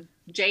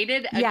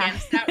jaded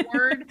against that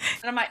word.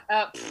 And I'm like,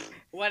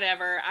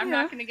 whatever. I'm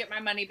not going to get my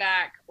money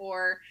back,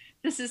 or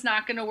this is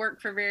not going to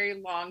work for very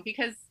long,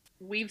 because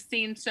we've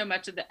seen so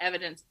much of the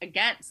evidence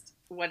against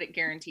what it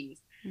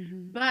guarantees.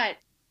 But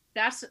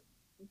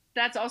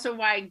that's also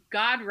why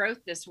God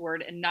wrote this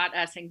word and not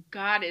us. And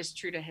God is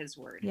true to his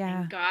word.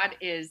 And God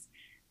is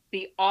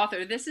the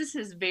author. This is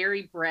his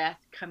very breath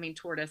coming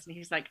toward us. And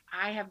he's like,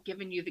 I have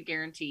given you the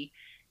guarantee.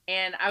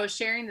 And I was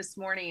sharing this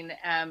morning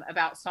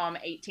about Psalm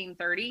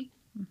 18:30,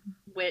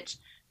 which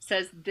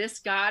says, this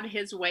God,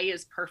 his way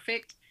is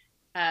perfect.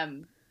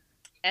 And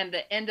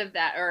the end of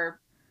that, or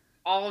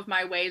all of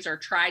my ways are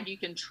tried. You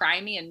can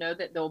try me and know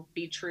that they'll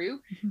be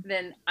true.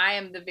 Then I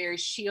am the very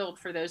shield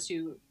for those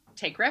who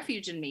take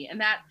refuge in me.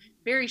 And that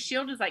very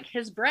shield is like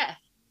his breath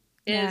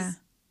is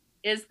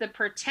the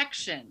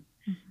protection.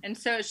 And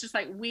so it's just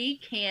like, we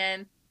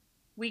can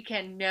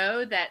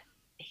know that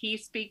he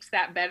speaks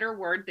that better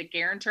word, the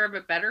guarantor of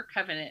a better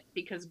covenant,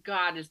 because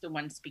God is the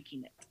one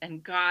speaking it,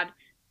 and God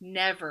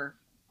never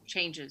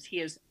changes. He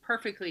is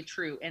perfectly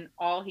true in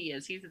all he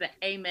is. He's the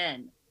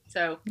amen.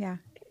 So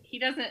he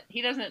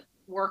doesn't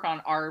work on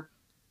our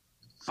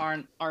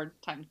time.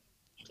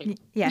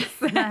 Yes.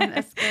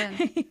 That's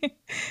good.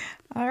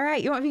 All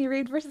right. You want me to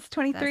read verses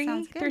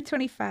 23 through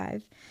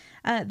 25?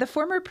 The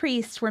former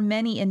priests were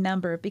many in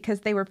number,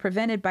 because they were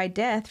prevented by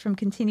death from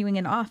continuing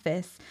in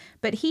office.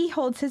 But he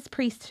holds his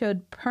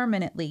priesthood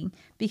permanently,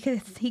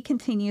 because he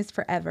continues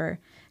forever.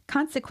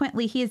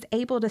 Consequently, he is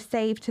able to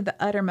save to the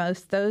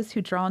uttermost those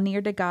who draw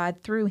near to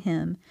God through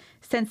him,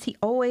 since he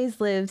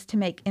always lives to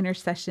make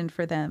intercession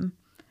for them.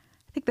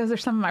 I think those are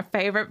some of my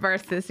favorite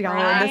verses, y'all,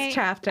 in this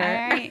chapter.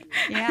 Right.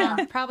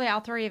 Yeah, probably all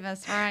three of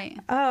us, right?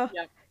 Oh,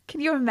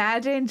 can you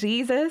imagine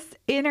Jesus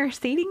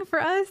interceding for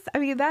us? I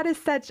mean, that is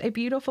such a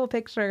beautiful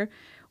picture.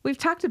 We've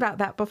talked about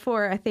that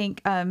before. I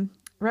think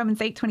Romans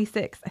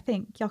 8:26. I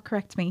think, y'all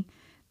correct me,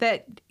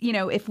 that, you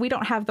know, if we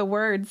don't have the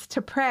words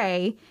to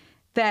pray,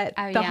 that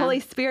the Holy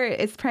Spirit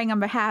is praying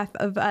on behalf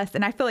of us.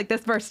 And I feel like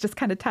this verse just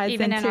kind of ties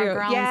Even into in our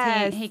groans,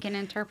 yes. he can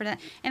interpret it.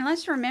 And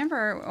let's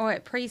remember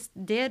what priests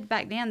did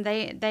back then.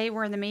 They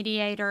were the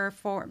mediator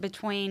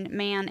between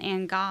man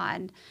and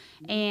God.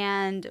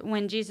 And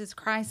when Jesus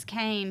Christ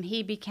came,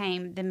 he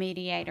became the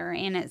mediator.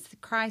 And it's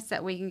Christ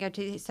that we can go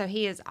to. So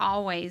he is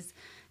always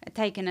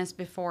taken us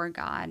before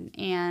God,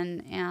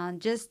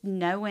 and just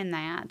knowing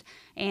that,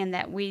 and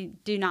that we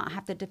do not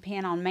have to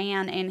depend on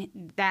man,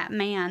 and that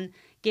man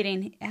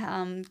getting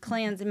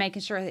cleansed and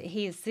making sure that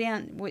he is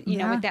sin,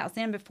 without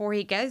sin before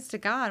he goes to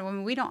God. I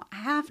mean, we don't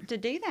have to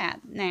do that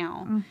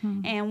now.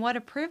 Mm-hmm. And what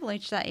a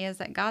privilege that is,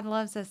 that God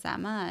loves us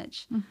that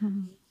much.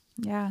 Mm-hmm.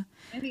 Yeah.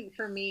 I think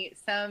for me,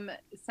 some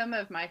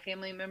of my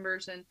family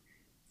members and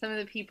some of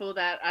the people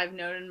that I've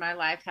known in my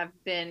life have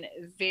been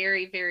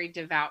very, very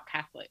devout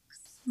Catholics.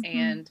 Mm-hmm.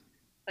 And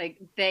like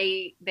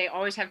they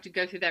always have to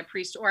go through that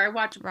priest, or we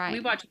watch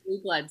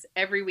Blue Bloods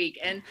every week,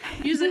 and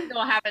usually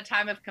they'll have a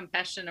time of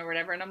confession or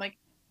whatever. And I'm like,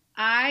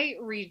 I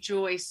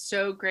rejoice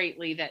so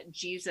greatly that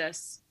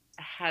Jesus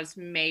has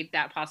made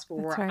that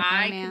possible. That's where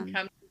I can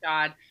come to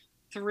God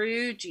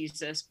through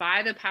Jesus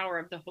by the power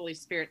of the Holy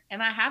Spirit.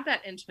 And I have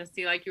that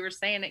intimacy, like you were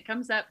saying, it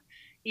comes up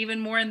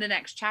even more in the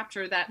next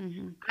chapter, that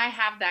mm-hmm. I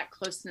have that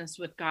closeness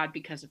with God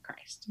because of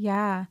Christ.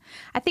 Yeah.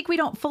 I think we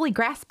don't fully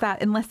grasp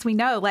that unless we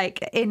know,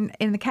 like in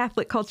the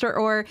Catholic culture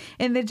or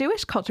in the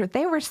Jewish culture,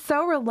 they were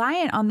so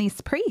reliant on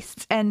these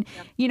priests. And,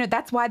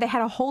 that's why they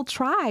had a whole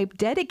tribe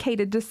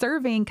dedicated to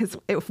serving, because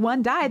if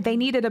one died, they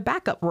needed a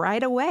backup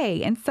right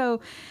away. And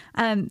so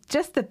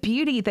just the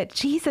beauty that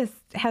Jesus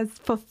has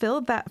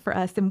fulfilled that for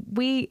us. And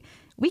we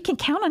can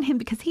count on him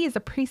because he is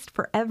a priest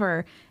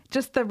forever.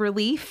 Just the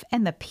relief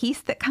and the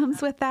peace that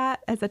comes with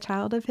that as a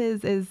child of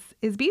his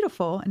is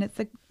beautiful. And it's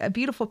a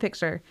beautiful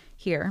picture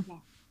here.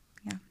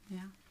 Yeah.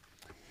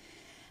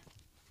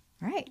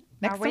 All right.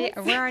 Next we're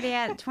already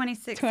at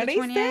 26 to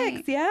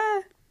 28. Yeah.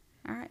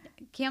 All right.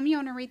 Kim, you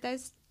want to read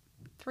those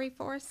 3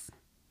 for us?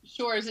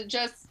 Sure. Is it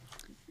just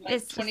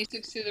it's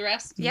 26 through the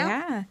rest?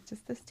 Yeah.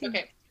 Just this two.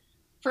 Okay.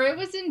 For it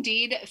was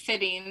indeed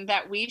fitting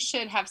that we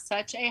should have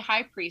such a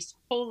high priest,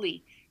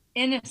 holy,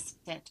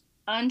 innocent,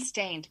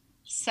 unstained,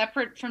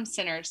 separate from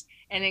sinners,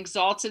 and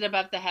exalted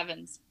above the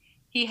heavens.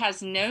 He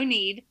has no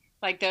need,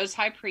 like those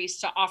high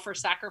priests, to offer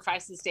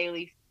sacrifices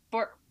daily,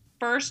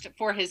 first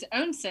for his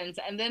own sins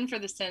and then for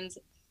the sins,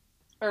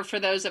 or for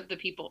those of the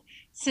people,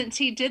 since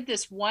he did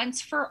this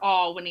once for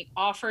all when he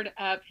offered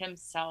up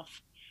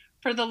himself.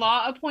 For the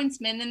law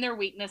appoints men in their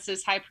weakness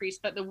as high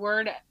priests, but the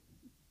word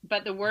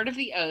of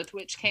the oath,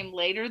 which came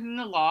later than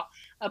the law,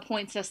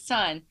 appoints a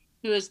son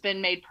who has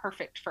been made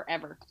perfect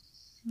forever.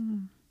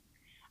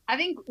 I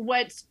think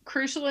what's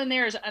crucial in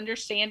there is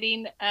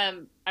understanding,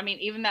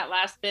 even that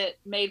last bit,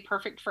 made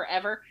perfect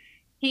forever.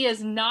 He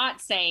is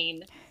not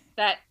saying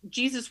that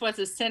Jesus was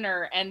a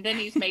sinner and then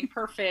he's made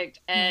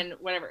perfect and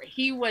whatever.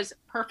 He was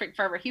perfect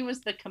forever. He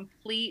was the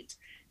complete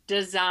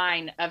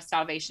design of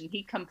salvation.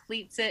 He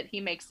completes it. He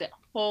makes it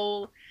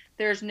whole.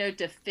 There's no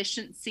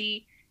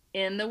deficiency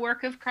in the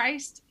work of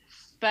Christ.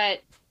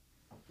 But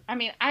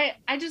I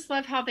just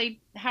love how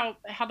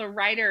the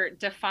writer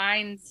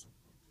defines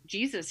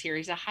Jesus here.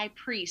 He's a high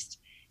priest.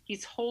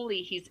 He's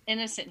holy. He's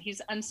innocent.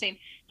 He's unstained.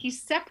 He's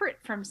separate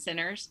from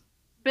sinners.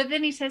 But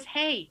then he says,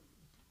 hey,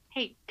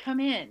 come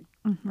in.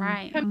 Mm-hmm.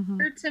 Right. Come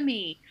here to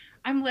me.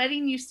 I'm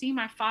letting you see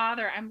my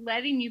Father. I'm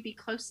letting you be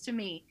close to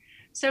me.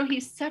 So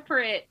he's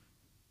separate,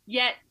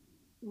 yet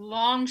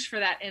longs for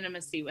that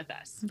intimacy with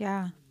us.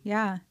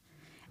 Yeah.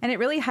 And it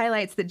really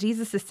highlights that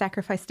Jesus'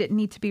 sacrifice didn't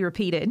need to be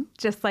repeated,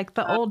 just like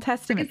the Old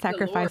Testament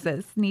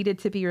sacrifices needed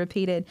to be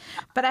repeated.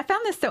 But I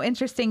found this so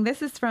interesting.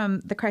 This is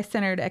from the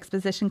Christ-Centered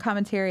Exposition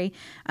Commentary.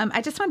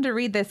 I just wanted to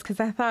read this because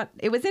I thought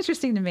it was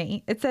interesting to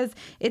me. It says,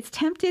 it's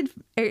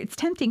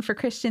tempting for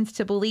Christians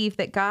to believe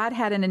that God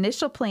had an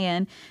initial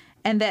plan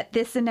and that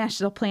this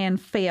initial plan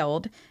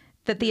failed,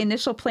 that the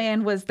initial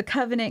plan was the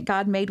covenant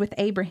God made with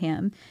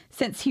Abraham.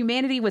 Since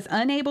humanity was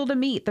unable to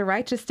meet the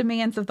righteous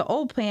demands of the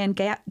old plan,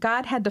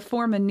 God had to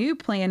form a new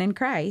plan in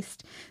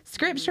Christ.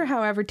 Scripture,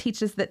 however,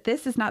 teaches that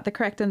this is not the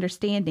correct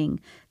understanding.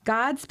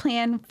 God's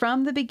plan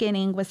from the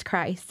beginning was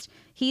Christ.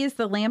 He is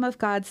the Lamb of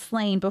God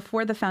slain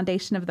before the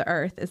foundation of the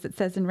earth, as it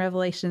says in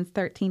Revelation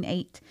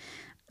 13:8.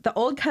 The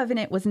old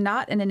covenant was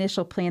not an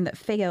initial plan that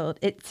failed.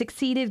 It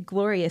succeeded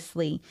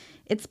gloriously.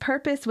 Its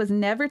purpose was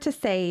never to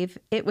save.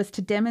 It was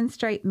to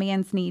demonstrate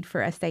man's need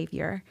for a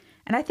savior.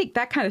 And I think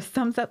that kind of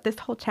sums up this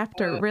whole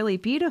chapter really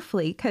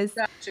beautifully, because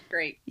that's a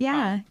great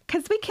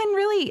because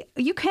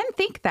you can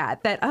think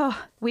that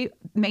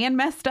man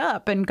messed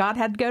up and God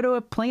had to go to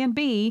a plan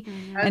B,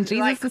 and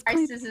Jesus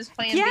is his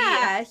plan B.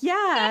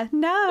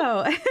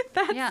 No,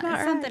 that's not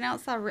right. Something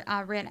else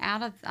I read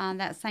out of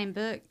that same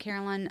book,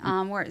 Carolyn,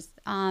 where it's,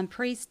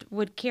 priest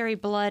would carry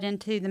blood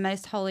into the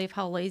most holy of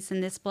holies,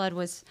 and this blood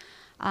was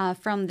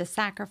from the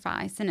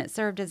sacrifice, and it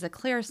served as a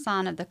clear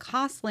sign of the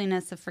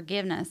costliness of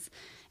forgiveness.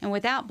 And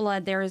without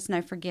blood, there is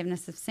no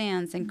forgiveness of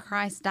sins. And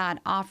Christ died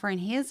offering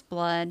his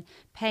blood,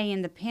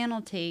 paying the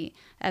penalty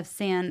of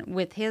sin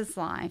with his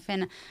life.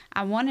 And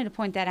I wanted to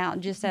point that out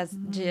just as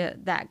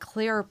that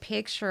clear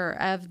picture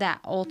of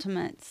that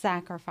ultimate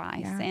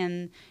sacrifice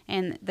and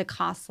the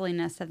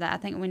costliness of that. I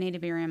think we need to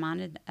be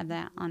reminded of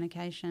that on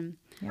occasion.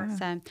 Yeah.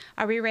 So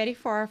are we ready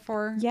for our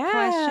four Yeah,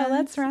 questions?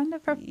 let's round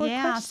up our four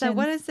questions. So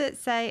what does it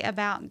say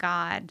about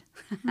God?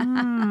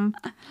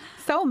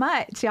 So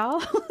much,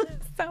 y'all.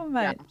 So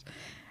much.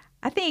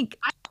 I think.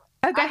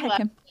 Oh, go I ahead, love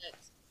Kim.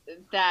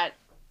 that.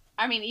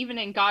 I mean, even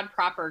in God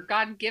proper,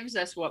 God gives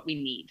us what we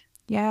need.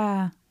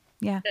 Yeah.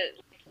 Yeah.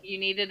 You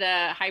needed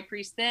a high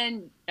priest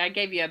then, I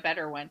gave you a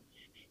better one.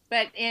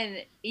 But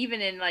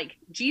even in like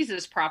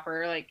Jesus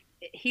proper, like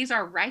he's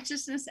our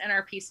righteousness and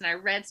our peace. And I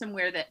read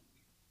somewhere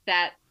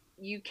that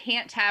you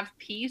can't have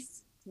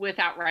peace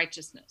without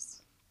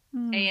righteousness.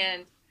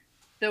 And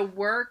the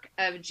work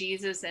of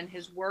Jesus and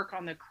his work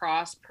on the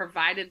cross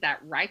provided that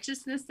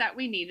righteousness that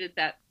we needed,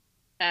 that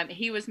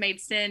he was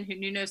made sin who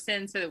knew no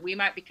sin, so that we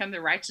might become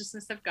the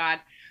righteousness of God,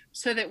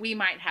 so that we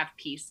might have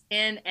peace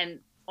in and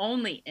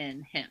only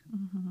in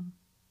him.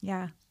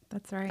 Yeah,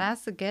 that's right.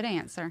 That's a good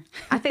answer.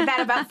 I think that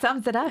about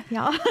sums it up,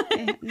 y'all.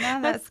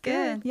 No, that's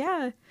good.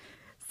 Yeah.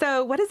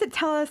 So what does it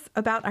tell us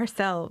about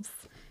ourselves?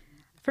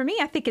 For me,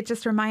 I think it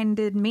just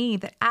reminded me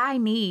that I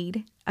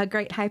need a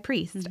great high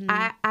priest.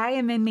 I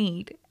am in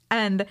need.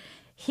 And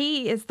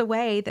he is the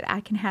way that I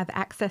can have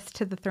access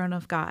to the throne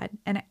of God.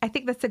 And I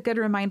think that's a good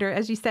reminder,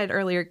 as you said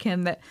earlier,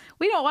 Kim, that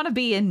we don't want to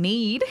be in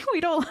need.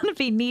 We don't want to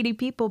be needy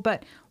people,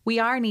 but we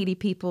are needy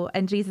people,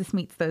 and Jesus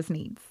meets those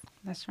needs.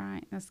 That's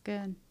right. That's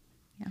good.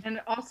 And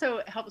it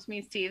also helps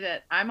me see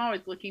that I'm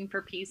always looking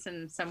for peace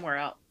in somewhere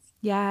else.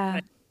 Yeah.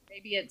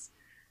 Maybe it's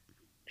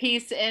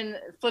peace in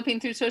flipping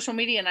through social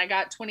media and I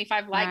got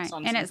 25 likes Right.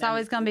 on And it's something.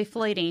 always going to be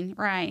fleeting.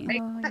 Right.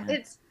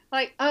 It's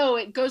like, oh,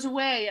 it goes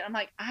away. And I'm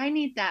like, I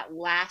need that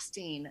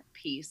lasting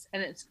peace.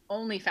 And it's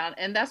only found.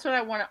 And that's what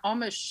I want to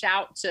almost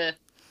shout to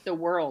the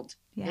world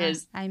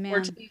is, Amen.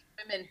 or to these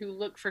women who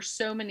look for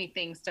so many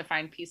things to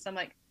find peace. I'm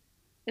like,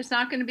 it's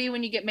not going to be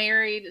when you get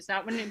married. It's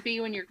not going to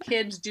be when your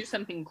kids do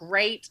something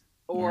great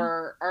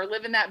or are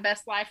living that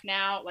best life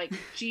now. Like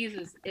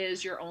Jesus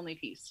is your only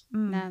peace.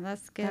 No,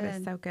 that's good. That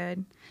is so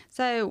good.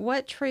 So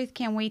what truth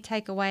can we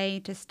take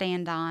away to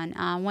stand on?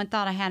 One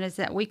thought I had is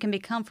that we can be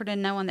comforted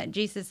knowing that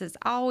Jesus is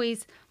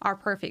always our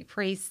perfect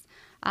priest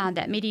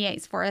that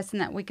mediates for us,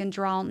 and that we can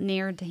draw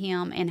near to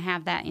him and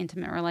have that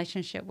intimate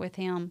relationship with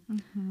him.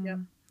 Yep.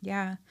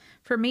 Yeah.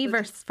 For me,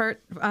 verse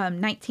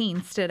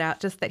 19 stood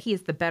out, just that he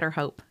is the better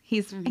hope.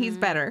 He's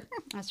better.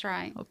 That's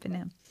right. Hope in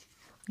him.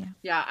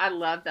 Yeah, I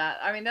love that.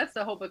 I mean, that's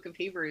the whole book of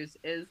Hebrews,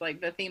 is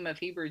like the theme of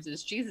Hebrews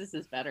is Jesus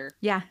is better.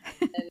 Yeah.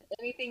 And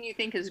anything you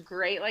think is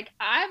great, like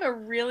I have a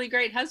really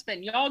great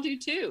husband. Y'all do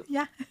too.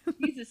 Yeah.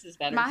 Jesus is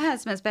better. My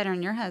husband's better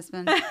than your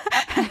husband.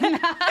 Throw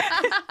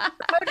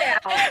down.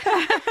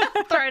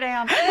 Throw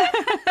down.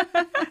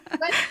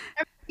 But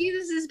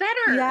Jesus is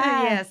better.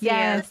 Yeah.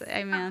 Yes.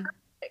 Amen.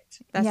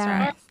 Perfect. That's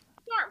Yeah. right.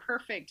 You aren't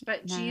perfect,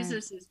 but No.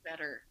 Jesus is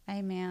better.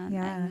 Amen.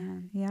 Yeah.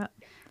 Amen. Yeah.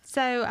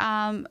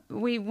 So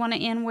we want to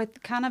end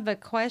with kind of a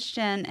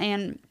question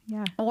and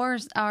or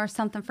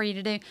something for you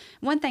to do.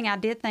 One thing I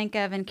did think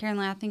of, and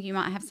Carolyn, I think you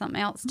might have something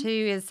else too,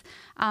 is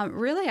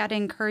really I'd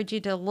encourage you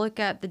to look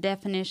up the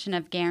definition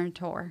of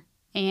guarantor.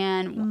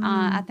 And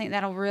I think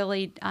that'll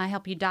really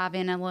help you dive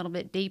in a little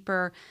bit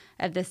deeper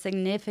of the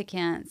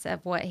significance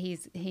of what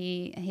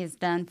he has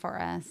done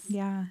for us.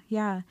 Yeah.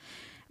 Yeah.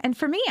 And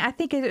for me, I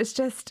think it is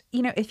just,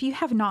 if you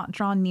have not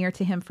drawn near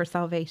to him for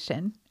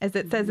salvation, as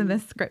it says in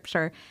this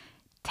scripture,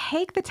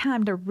 take the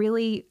time to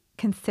really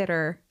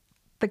consider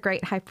the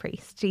great high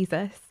priest,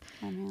 Jesus,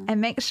 and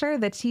make sure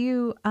that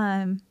you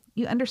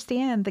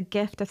understand the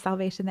gift of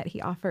salvation that he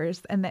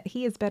offers, and that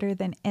he is better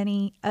than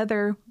any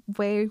other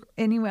way,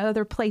 any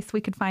other place we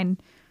could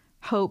find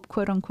hope,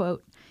 quote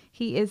unquote.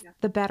 He is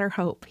the better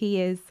hope. He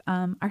is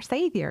our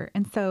Savior.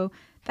 And so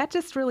that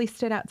just really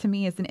stood out to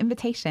me as an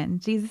invitation.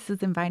 Jesus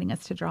is inviting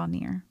us to draw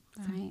near.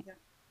 Right.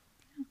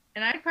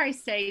 And I'd probably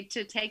say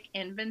to take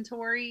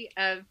inventory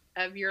of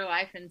your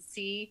life and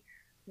see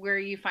where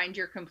you find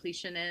your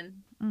completion in.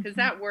 Because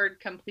that word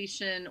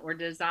completion or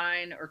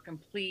design or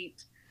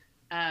complete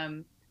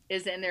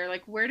is in there.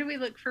 Like, where do we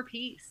look for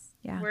peace?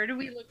 Yeah. Where do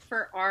we look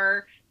for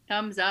our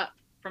thumbs up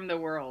from the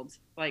world?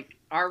 Like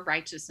our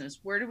righteousness.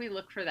 Where do we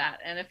look for that?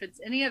 And if it's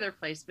any other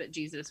place but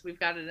Jesus, we've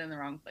got it in the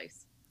wrong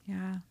place.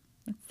 Yeah.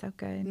 That's so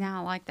good. Yeah,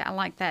 I like that. I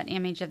like that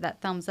image of that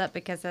thumbs up,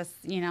 because that's,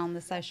 on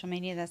the social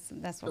media,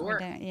 that's what we're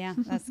doing. Yeah,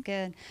 that's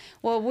good.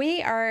 Well,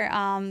 we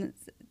are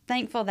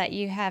thankful that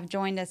you have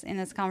joined us in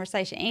this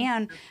conversation,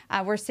 and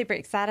we're super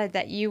excited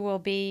that you will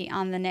be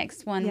on the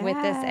next one with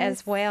us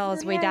as well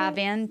as we dive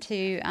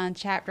into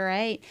chapter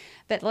 8.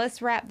 But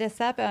let's wrap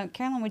this up.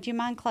 Carolyn, would you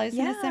mind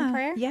closing us in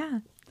prayer? Yeah.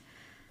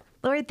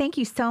 Lord, thank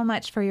you so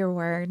much for your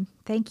word.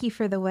 Thank you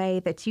for the way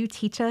that you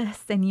teach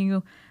us and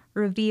you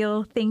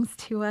reveal things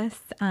to us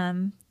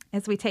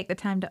as we take the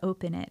time to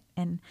open it.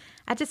 And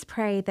I just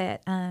pray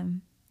that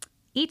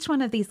each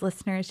one of these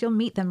listeners, you'll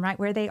meet them right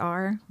where they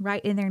are,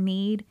 right in their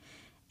need,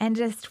 and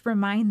just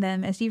remind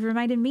them, as you've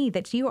reminded me,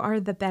 that you are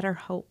the better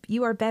hope.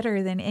 You are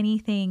better than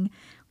anything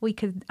we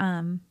could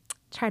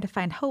try to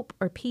find hope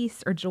or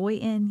peace or joy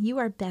in. You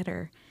are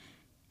better.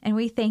 And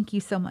we thank you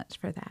so much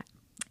for that.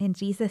 In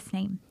Jesus'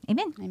 name,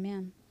 amen.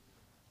 Amen.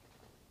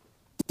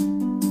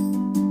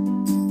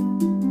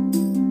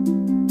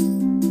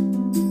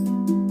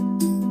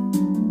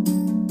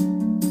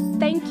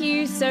 Thank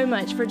you so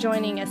much for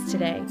joining us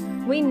today.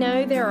 We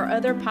know there are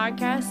other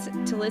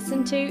podcasts to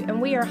listen to, and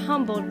we are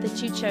humbled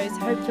that you chose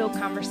Hope-Filled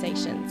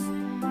Conversations.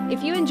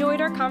 If you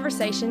enjoyed our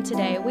conversation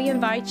today, we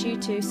invite you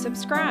to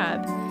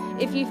subscribe.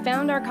 If you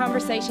found our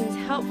conversations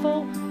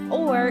helpful,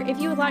 or if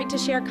you would like to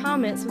share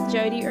comments with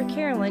Jody or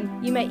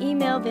Carolyn, you may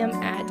email them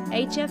at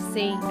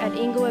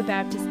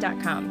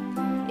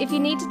hfc@inglewoodbaptist.com. If you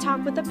need to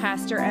talk with a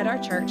pastor at our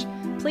church,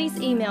 please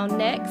email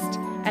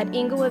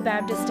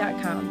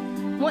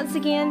next@inglewoodbaptist.com. Once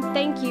again,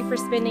 thank you for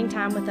spending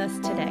time with us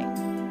today.